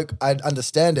vanilla Coke, I'd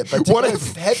understand it. But What to go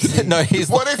if- Pepsi? No, he's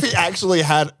What if he actually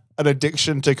had an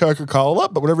addiction to Coca-Cola,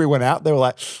 but whenever he went out, they were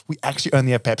like, we actually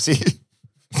only have Pepsi.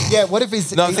 Yeah, what if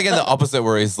he's... No, I'm thinking the opposite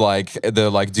where he's like, they're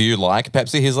like, do you like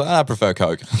Pepsi? He's like, I prefer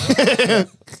Coke. I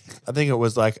think it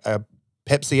was like a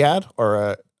Pepsi ad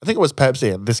I think it was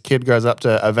Pepsi. And this kid goes up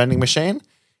to a vending machine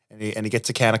and he gets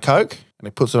a can of Coke and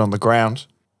he puts it on the ground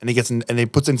and he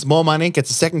puts in some more money,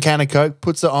 gets a second can of Coke,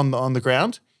 puts it on the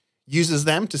ground, uses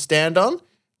them to stand on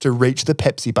to reach the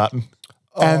Pepsi button.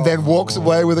 And then walks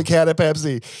away with a can of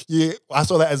Pepsi. Yeah, I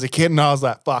saw that as a kid and I was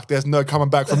like, fuck, there's no coming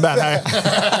back from that. Hey?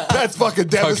 That's fucking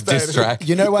devastating. diss track.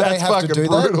 You know why they That's have to fucking do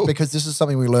brutal. that? Because this is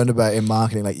something we learned about in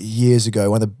marketing like years ago.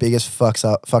 One of the biggest fuck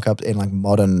ups in like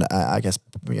modern,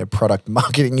 product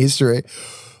marketing history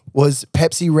was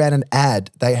Pepsi ran an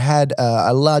ad. They had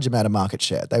a large amount of market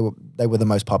share. They were the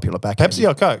most popular back then. Pepsi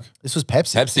or Coke? This was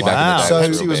Pepsi. Pepsi back in the day. So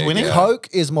was Pepsi real was big, winning? yeah. Coke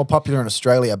is more popular in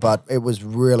Australia, but it was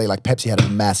really like Pepsi had a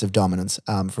massive dominance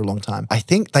for a long time. I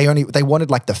think they wanted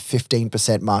like the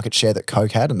 15% market share that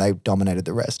Coke had, and they dominated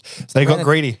the rest. So They got ran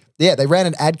greedy. Yeah, they ran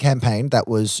an ad campaign that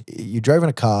was you drove in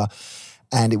a car,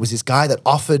 and it was this guy that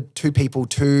offered two people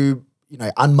two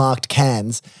unmarked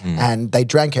cans, and they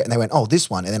drank it, and they went, "Oh, this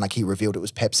one," and then like he revealed it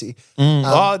was Pepsi.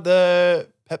 The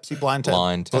Pepsi blind test.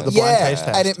 Blind The test. blind taste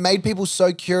test. And it made people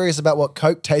so curious about what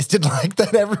Coke tasted like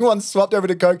that everyone swapped over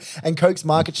to Coke, and Coke's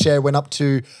market share went up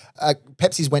to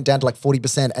Pepsi's went down to like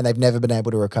 40%, and they've never been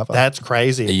able to recover. That's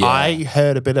crazy. Yeah. I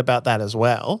heard a bit about that as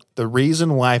well. The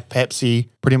reason why Pepsi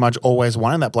pretty much always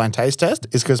won in that blind taste test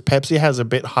is because Pepsi has a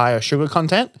bit higher sugar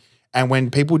content And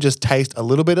when people just taste a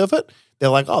little bit of it, they're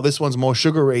like, oh, this one's more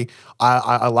sugary.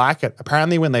 I like it.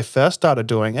 Apparently, when they first started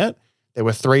doing it, there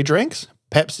were 3 drinks: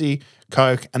 Pepsi,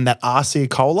 Coke, and that RC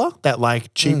Cola, that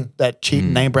like cheap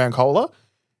name brand cola.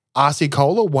 RC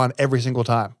Cola won every single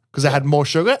time because it had more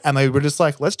sugar, and they were just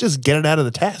like, let's just get it out of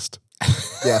the test.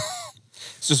 Yeah.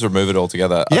 Let's just remove it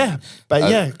altogether. Yeah,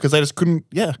 because they just couldn't.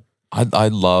 Yeah. I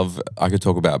could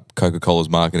talk about Coca-Cola's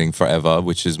marketing forever,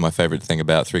 which is my favorite thing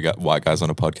about three white guys on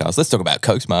a podcast. Let's talk about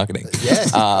Coke's marketing.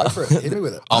 Yes, go for it. Hit me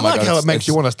with it. I like how it makes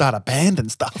you want to start a band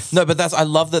and stuff. No, but I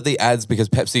love that the ads, because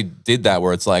Pepsi did that,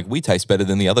 where it's like, we taste better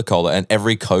than the other cola, and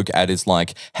every Coke ad is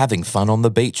like having fun on the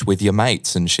beach with your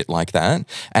mates and shit like that.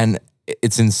 And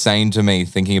it's insane to me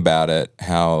thinking about it,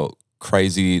 how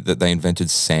crazy that they invented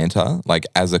Santa, like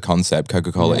as a concept.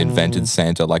 Coca-Cola invented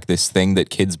Santa, like this thing that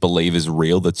kids believe is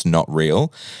real that's not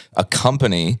real. A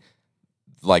company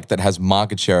like that has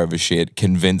market share over shit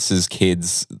convinces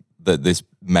kids that this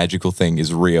magical thing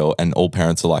is real, and all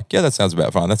parents are like, yeah, that sounds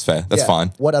about fine. That's fair. That's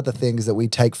fine. What other things that we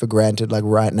take for granted, like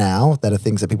right now, that are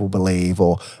things that people believe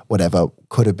or whatever,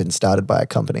 could have been started by a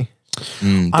company?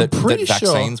 I'm pretty that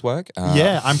sure vaccines work.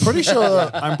 I'm pretty sure.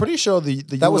 I'm pretty sure the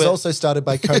that was also started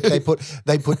by Coke. They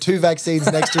put 2 vaccines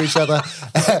next to each other,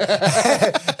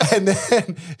 and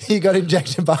then he got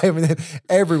injected by him, and then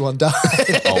everyone died.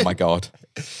 Oh my god.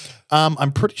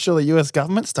 I'm pretty sure the U.S.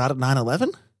 government started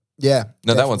 9/11. Yeah,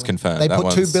 No, that one's confirmed. They That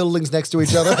put 2 one's- buildings next to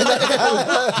each other.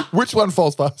 Which one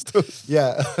falls first?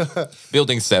 Yeah,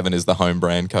 Building 7 is the home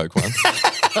brand Coke one.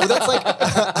 well, that's like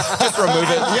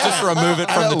Just remove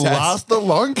it from the It'll test. last the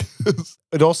longest.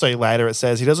 It also later it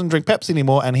says he doesn't drink Pepsi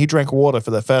anymore, and he drank water for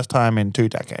the first time in 2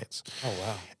 decades. Oh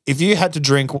wow! If you had to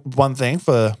drink one thing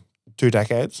for 2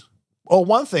 decades, or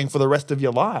one thing for the rest of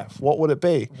your life, what would it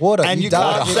be? Water. And You you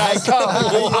die. can't say cum.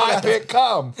 I pick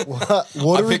cum.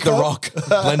 water. I pick the rock,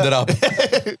 blend it up.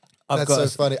 That's so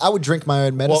funny. I would drink my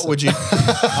own medicine. What would you?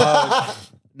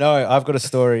 No, I've got a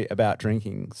story about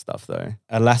drinking stuff though.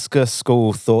 Alaska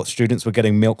school thought students were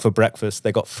getting milk for breakfast.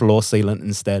 They got floor sealant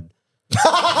instead.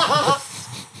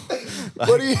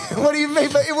 What do you mean?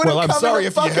 But it Well, I'm sorry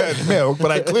if you heard milk,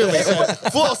 but I clearly said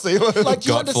floor sealant. Like, do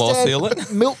you Got floor understand?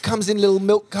 sealant? Milk comes in little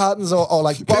milk cartons or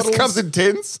like bottles. This comes in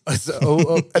tins. A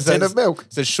tin of milk.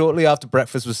 So shortly after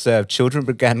breakfast was served, children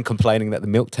began complaining that the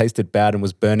milk tasted bad and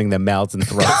was burning their mouths and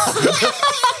throats.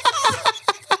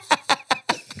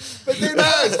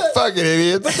 Fucking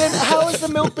idiots. But then how is the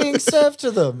milk being served to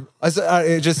them?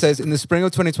 It just says, in the spring of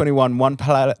 2021, one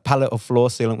pallet of floor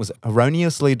sealant was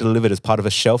erroneously delivered as part of a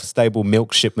shelf-stable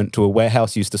milk shipment to a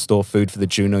warehouse used to store food for the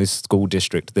Juneau School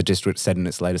District, the district said in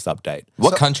its latest update.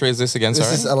 What country is this again? This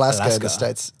Sorry. is Alaska in the Alaska.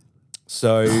 States.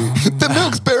 So The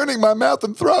milk's burning my mouth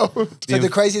and throat. So the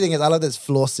crazy thing is, I love this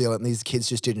floor sealant, and these kids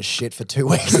just didn't shit for 2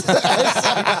 weeks.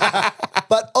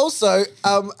 But also,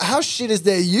 how shit is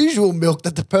their usual milk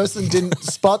that the person didn't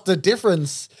spot the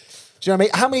difference? Do you know what I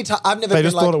mean? How many times I've never They been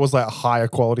just like, thought it was like higher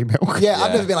quality milk. yeah,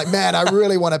 I've never been like, man, I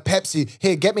really want a Pepsi.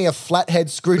 Here, get me a flathead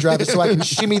screwdriver so I can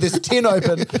shimmy this tin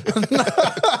open.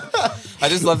 I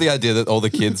just love the idea that all the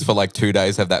kids for like 2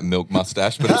 days have that milk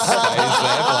mustache, but it stays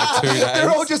there for like 2 days. They're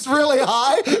all just really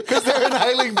high because they're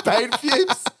inhaling paint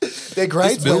fumes. Their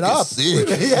grades milk went is up. sick.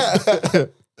 Yeah.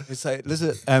 it's like,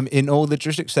 listen, in all the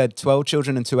districts said 12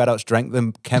 children and 2 adults drank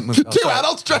them. 2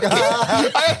 adults drank it.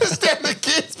 I understand the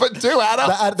kids, but 2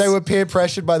 adults. They were peer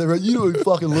pressured by the you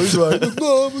fucking loser.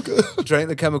 Drank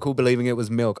the chemical believing it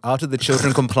was milk. After the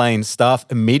children complained, staff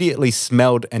immediately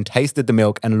smelled and tasted the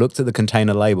milk and looked at the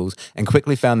container labels and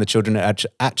quickly found the children had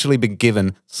actually been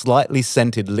given slightly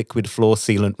scented liquid floor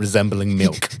sealant resembling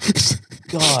milk.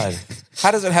 God. How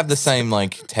does it have the same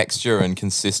like texture and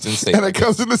consistency? And it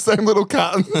comes in the same little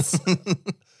cartons.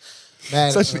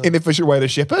 Man, Such an inefficient way to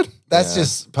ship it. that's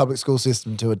just public school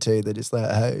system to a T. They're just like,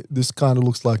 hey, this kind of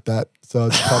looks like that, so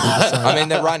it's probably the same. I mean,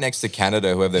 they're right next to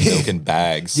Canada who have their milk in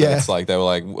bags. So Yeah. it's like they were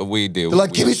like, we deal They're like,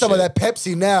 with give me weird some of shit. that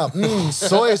Pepsi now.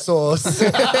 Soy sauce.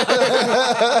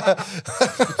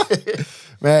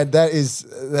 Man, that is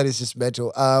just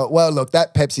mental. Well, look,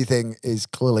 that Pepsi thing is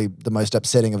clearly the most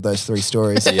upsetting of those 3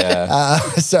 stories. Yeah.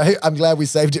 So I'm glad we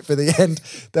saved it for the end.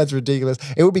 That's ridiculous.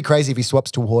 It would be crazy if he swaps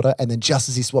to water, and then just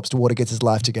as he swaps to water, gets his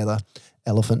life together.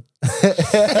 Elephant.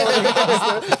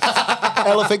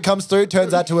 Elephant comes through.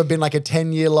 Turns out to have been like a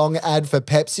 10-year-long ad for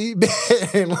Pepsi.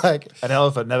 And like, An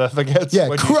elephant never forgets. yeah,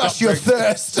 when you crush stop your drinking.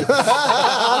 thirst.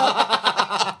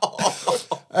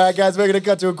 All right, guys, we're going to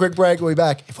cut to a quick break. We'll be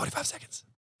back in 45 seconds.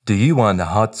 Do you want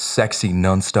hot, sexy,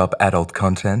 non-stop adult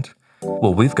content?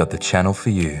 Well, we've got the channel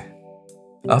for you.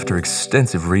 After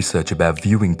extensive research about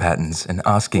viewing patterns and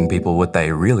asking people what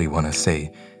they really want to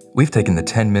see, We've taken the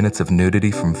 10 minutes of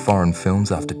nudity from foreign films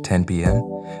after 10 p.m.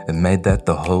 and made that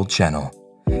the whole channel.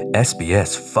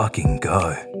 SBS fucking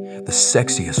go. The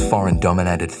sexiest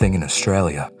foreign-dominated thing in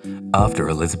Australia after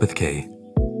Elizabeth Key.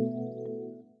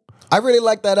 I really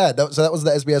like that ad. So that was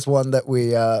the SBS one that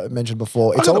we mentioned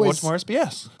before. I gotta watch more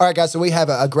SBS. All right, guys, so we have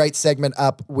a great segment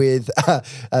up with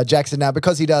Jackson now.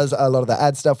 Because he does a lot of the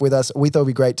ad stuff with us, we thought it'd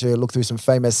be great to look through some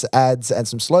famous ads and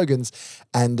some slogans.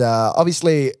 And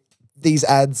obviously, these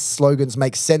ads, slogans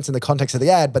make sense in the context of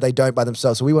the ad, but they don't by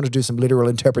themselves. So we want to do some literal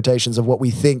interpretations of what we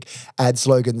think ad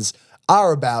slogans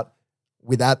are about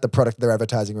without the product they're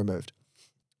advertising removed.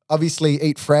 Obviously,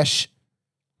 Eat Fresh.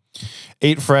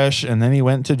 Eat fresh, and then he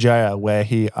went to jail where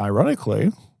he,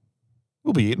 ironically,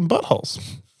 will be eating buttholes.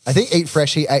 I think Eat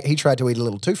Fresh, he tried to eat a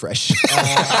little too fresh.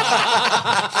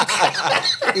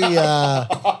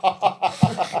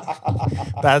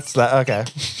 That's that. Okay.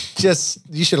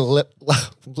 You should have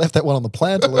left that one on the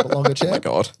plant a little bit longer, Chad. Oh my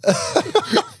God.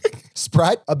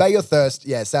 Sprite, obey your thirst.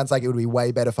 Yeah, sounds like it would be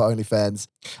way better for OnlyFans.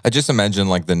 I just imagine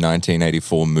like the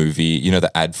 1984 movie, you know,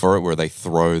 the ad for it where they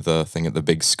throw the thing at the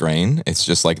big screen. It's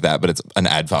just like that, but it's an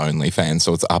ad for OnlyFans,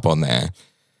 so it's up on there.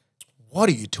 What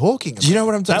are you talking about? Do you know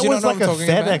what I'm talking That about? was like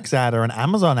a FedEx ad or an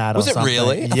Amazon ad Was or it something.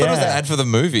 really? I thought it was an ad for the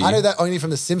movie. I know that only from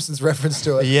the Simpsons reference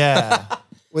to it. Yeah.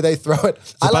 Where they throw it.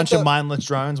 It's a bunch of mindless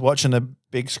drones watching a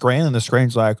big screen, and the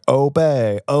screen's like,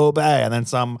 obey, obey. And then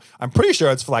I'm pretty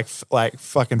sure it's for like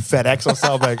fucking FedEx or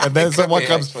something. And then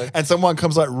someone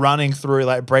comes like running through,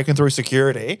 like breaking through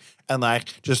security and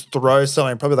like just throws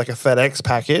something, probably like a FedEx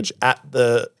package at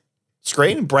the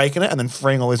screen, breaking it, and then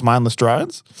freeing all these mindless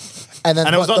drones. And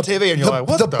then it was on TV, and you're like,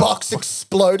 what the box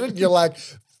exploded, and you're like,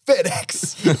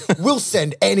 FedEx, we'll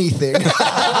send anything.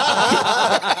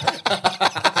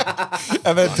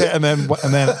 And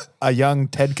then a young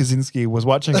Ted Kaczynski was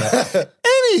watching it.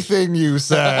 Anything you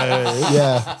say.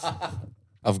 Yeah.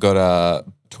 I've got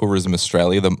Tourism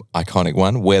Australia, the iconic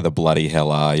one. Where the bloody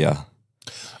hell are you?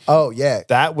 Oh, yeah.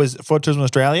 That was for Tourism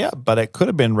Australia, but it could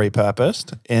have been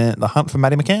repurposed in The Hunt for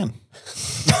Maddie McCann.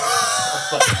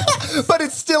 But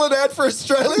it's still an ad for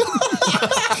Australia.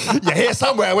 You're here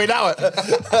somewhere, we know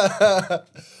it.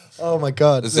 Oh, my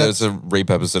God. So it's a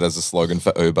repurpose it as a slogan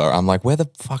for Uber. I'm like, where the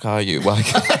fuck are you?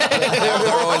 Like,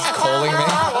 they're always calling me.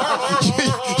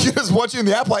 You're just watching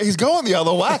the app like he's going the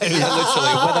other way. Yeah,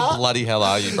 literally, where the bloody hell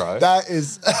are you, bro? That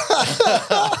is...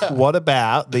 What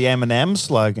about the M&M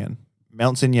slogan?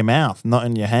 Melts in your mouth, not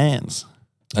in your hands.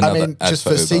 Another ad just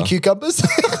for sea Uber. cucumbers?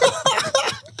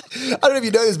 I don't know if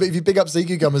you know this, but if you pick up sea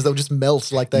cucumbers, they'll just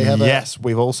melt like they have Yes,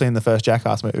 we've all seen the first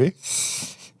Jackass movie.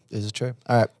 This is true.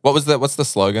 All right. What's the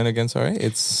slogan again? Sorry,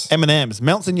 it's M&M's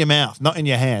melts in your mouth, not in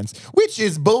your hands, which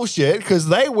is bullshit because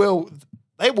they will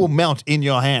melt in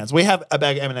your hands. We have a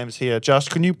bag of M&M's here. Josh,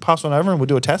 can you pass one over and we'll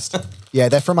do a test? Yeah,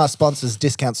 they're from our sponsors,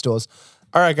 discount stores.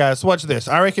 All right, guys, watch this.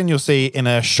 I reckon you'll see in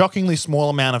a shockingly small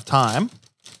amount of time.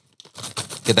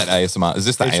 get that ASMR. Is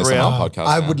this the It's ASMR real. podcast?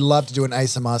 I now? would love to do an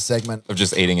ASMR segment. of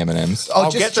just eating M&Ms. Oh,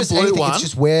 I'll get the blue anything. one. It's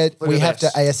just where Look we at have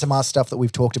to this. ASMR stuff that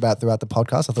we've talked about throughout the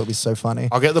podcast. I thought it'd be so funny.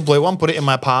 I'll get the blue one, put it in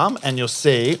my palm, and you'll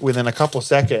see within a couple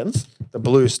seconds, the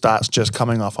blue starts just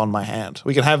coming off on my hand.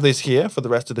 We can have this here for the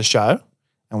rest of the show,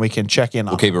 and we can check in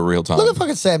on We'll keep it real time. Look at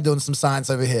fucking Sam doing some science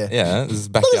over here. Yeah, this is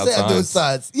Look backyard at Sam doing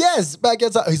science. science. Yes,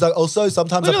 backyard science. He's like, also,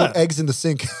 sometimes Look I at put that. eggs in the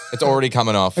sink. It's already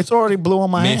coming off. It's already blue on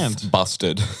my Myth hand.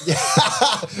 busted.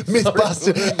 Myth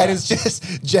busted. And it's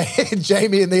just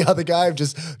Jamie and the other guy have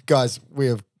just, guys, we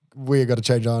have got to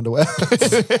change our underwear.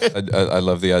 I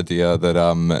love the idea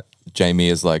that Jamie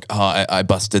is like, oh, I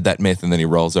busted that myth, and then he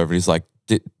rolls over and he's like,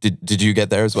 did you get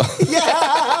there as well? Yeah.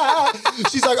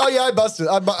 She's like, oh yeah, I busted.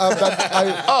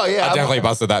 Oh yeah, I definitely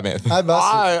busted that myth. I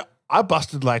busted. I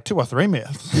busted like 2 or 3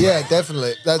 myths. Yeah,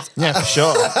 definitely. That's Yeah, for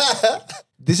sure.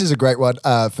 This is a great one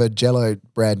for Jello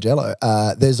brand Jello.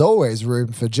 There's always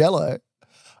room for Jello.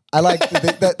 I like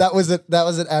that was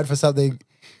an ad for something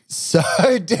so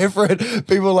different.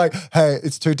 People are like, hey,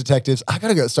 it's 2 detectives. I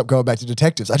gotta stop going back to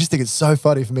detectives. I just think it's so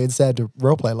funny for me and Sam to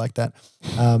roleplay like that.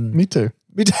 Me too.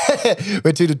 We're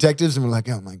 2 detectives and we're like,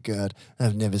 oh my God,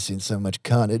 I've never seen so much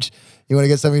carnage. You want to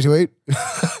get something to eat?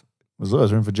 There's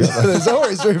always room for Jello. There's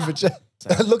always room for Jello.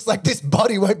 It looks like this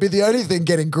body won't be the only thing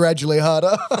getting gradually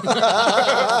harder.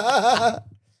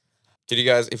 Can you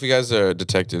guys, if you guys are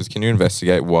detectives, can you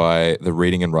investigate why the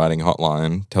reading and writing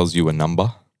hotline tells you a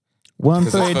number?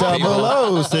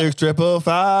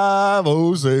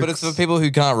 1-300-65506. But it's for people who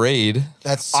can't read.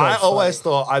 That's so I funny. always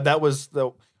thought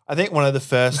I think one of the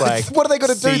first like what are they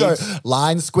going to do though? seeds-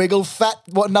 Line, squiggle, fat,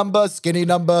 what number, skinny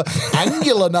number,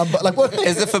 angular number? Like what?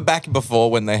 Is it for back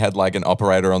before when they had like an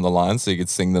operator on the line so you could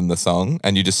sing them the song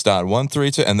and you just start 1,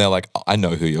 3, 2 and they're like, I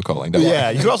know who you're calling. Don't worry." Yeah,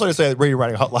 you could also just say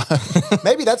rewriting hotline.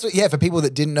 Maybe that's what. Yeah, for people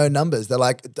that didn't know numbers, they're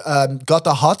like, got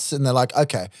the hots, and they're like,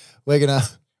 okay, we're gonna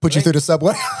put you through the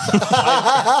subway.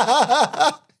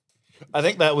 I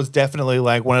think that was definitely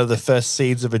like one of the first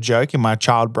seeds of a joke in my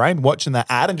child brain, watching that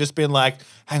ad and just being like,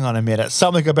 hang on a minute,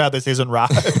 something about this isn't right.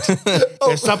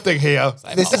 There's something here.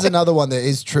 This is another one that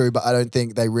is true, but I don't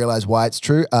think they realize why it's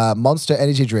true. Monster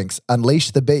energy drinks,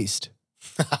 unleash the beast.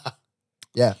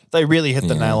 Yeah. They really hit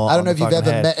the nail on I don't know if you've fucking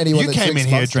ever head. met anyone You that came in drinks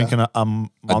here Monster. drinking a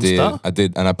Monster. I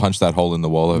did. And I punched that hole in the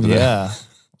wall over there. Yeah.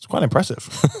 It's quite impressive.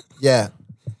 Yeah.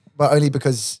 But only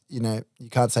because, you know, you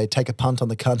can't say take a punt on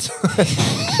the cunt.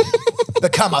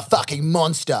 Become a fucking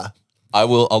monster.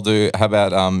 I'll do, how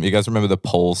about, you guys remember the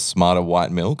Paul Smarter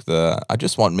white milk? I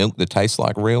just want milk that tastes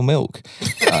like real milk.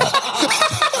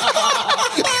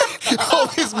 All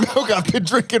this milk I've been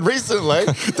drinking recently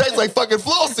tastes like fucking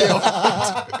floor seal.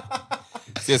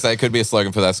 Yes, it could be a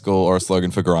slogan for that school or a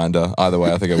slogan for Grindr. Either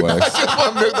way, I think it works. Just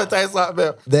want milk that tastes like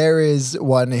milk. There is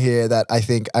one here that I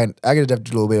think, I'm going to have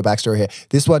to do a little bit of backstory here.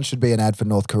 This one should be an ad for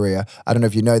North Korea. I don't know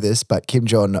if you know this, but Kim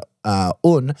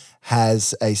Jong-un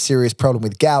has a serious problem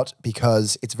with gout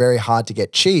because it's very hard to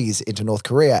get cheese into North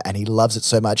Korea, and he loves it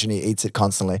so much and he eats it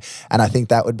constantly. And I think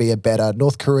that would be a better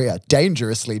North Korea,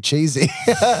 dangerously cheesy.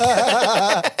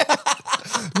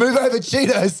 Move over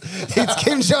Cheetos. It's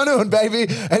Kim Jong-un, baby,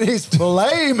 and he's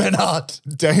flaming hot.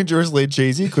 Dangerously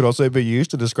cheesy could also be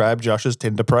used to describe Josh's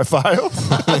Tinder profile.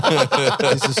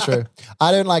 This is true.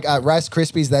 I don't like Rice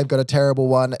Krispies. They've got a terrible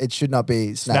one. It should not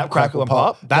be Snap, crackle, and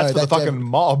pop. That's for the fucking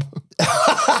mob.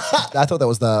 I thought that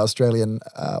was the Australian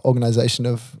organisation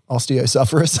of osteo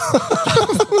sufferers.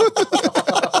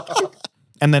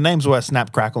 And their names were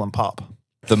Snap, Crackle, and Pop.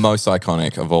 The most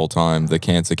iconic of all time, the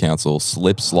Cancer Council,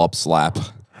 slip, slop, slap.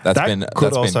 That's That been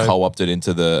could been also- co-opted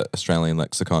into the Australian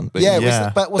lexicon. But Yeah.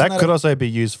 Yeah, but wasn't that that could a- also be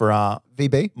used for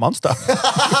VB? Monster.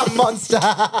 Monster.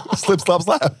 Slip, slop,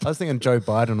 slap. I was thinking Joe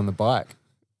Biden on the bike.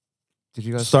 Did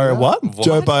you guys see Sorry, that? what?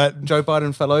 Joe Biden. Joe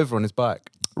Biden fell over on his bike.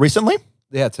 Recently?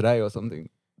 Yeah, today or something.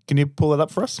 Can you pull it up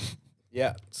for us?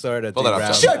 Yeah, sorry to Pull that up,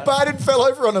 derail. Joe Biden fell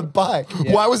over on a bike.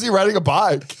 Why was he riding a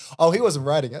bike? Oh, he wasn't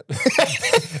riding it.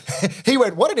 He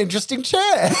went, what an interesting chair.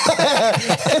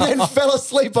 And then fell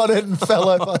asleep on it and fell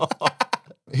over.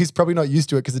 He's probably not used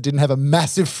to it because it didn't have a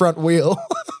massive front wheel.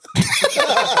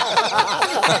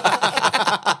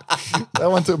 That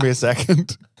one took me a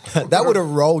second. That would have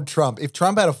rolled Trump. If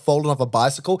Trump had fallen off a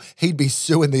bicycle, he'd be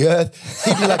suing the earth.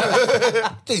 He'd be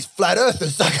like, these flat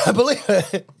earthers, I can't believe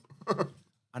it.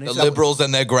 the Liberals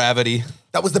and their gravity.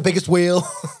 That was the biggest wheel.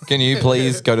 Can you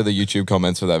please go to the YouTube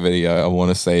comments for that video? I want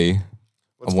to see.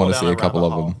 I want to see a couple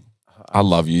of them. I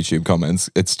love YouTube comments.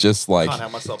 It's just like, I can't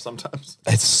help myself sometimes.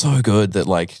 it's so good that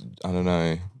like, I don't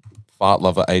know, Fart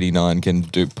Lover 89 can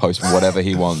post whatever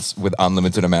he wants with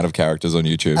unlimited amount of characters on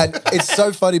YouTube. And it's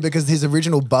so funny because his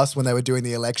original bust when they were doing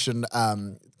the election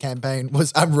campaign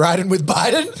was, I'm riding with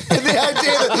Biden. And the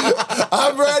idea that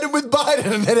I'm riding with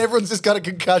Biden and then everyone's just got a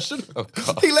concussion.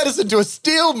 He led us into a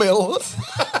steel mill.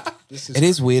 It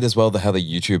is weird as well how the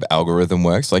YouTube algorithm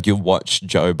works. Like you watch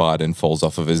Joe Biden falls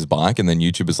off of his bike and then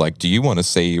YouTube is like, do you want to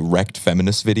see wrecked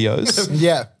feminist videos?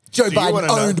 Yeah. Joe you Biden wanna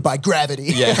know? owned by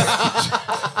gravity. Yeah.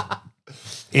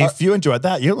 If you enjoyed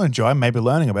that, you'll enjoy maybe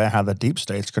learning about how the deep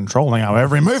state's controlling our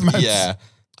every movement. Yeah.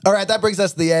 All right, that brings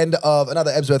us to the end of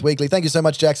another Ebsworth Weekly. Thank you so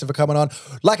much, Jackson, for coming on.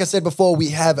 Like I said before, we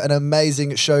have an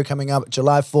amazing show coming up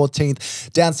July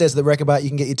 14th. Downstairs at the Record Bar, you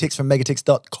can get your tickets from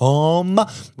megatix.com.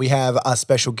 We have our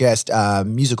special guest,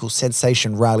 musical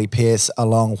sensation Riley Pierce,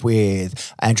 along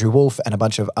with Andrew Wolf and a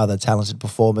bunch of other talented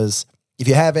performers. If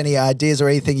you have any ideas or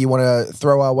anything you want to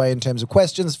throw our way in terms of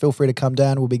questions, feel free to come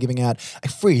down. We'll be giving out a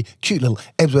free, cute little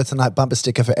Ebsworth Tonight bumper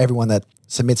sticker for everyone that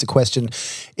submits a question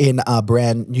in our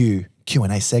brand new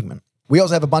Q&A segment. We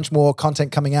also have a bunch more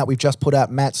content coming out. We've just put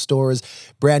out Matt Storer's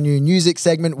brand new music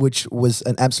segment, which was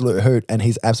an absolute hoot, and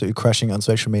he's absolutely crushing on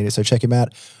social media, so check him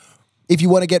out. If you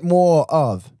want to get more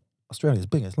of Australia's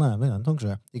biggest live talk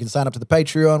show, you can sign up to the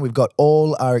Patreon. We've got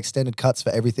all our extended cuts for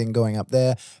everything going up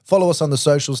there. Follow us on the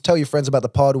socials. Tell your friends about the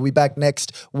pod. We'll be back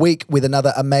next week with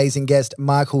another amazing guest,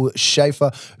 Michael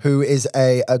Schaefer, who is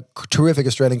a terrific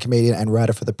Australian comedian and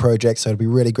writer for The Project. So it'll be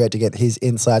really great to get his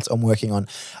insights on working on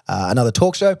another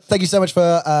talk show. Thank you so much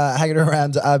for hanging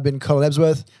around. I've been Colin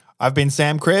Ebsworth. I've been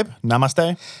Sam Cribb.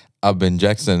 Namaste. I've been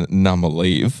Jackson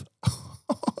Leave.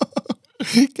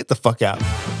 Get the fuck out.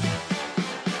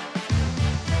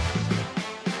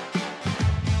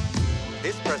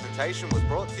 This presentation presentation was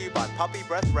brought to you by Puppy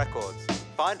Breath Records.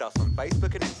 Find us on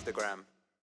Facebook and Instagram.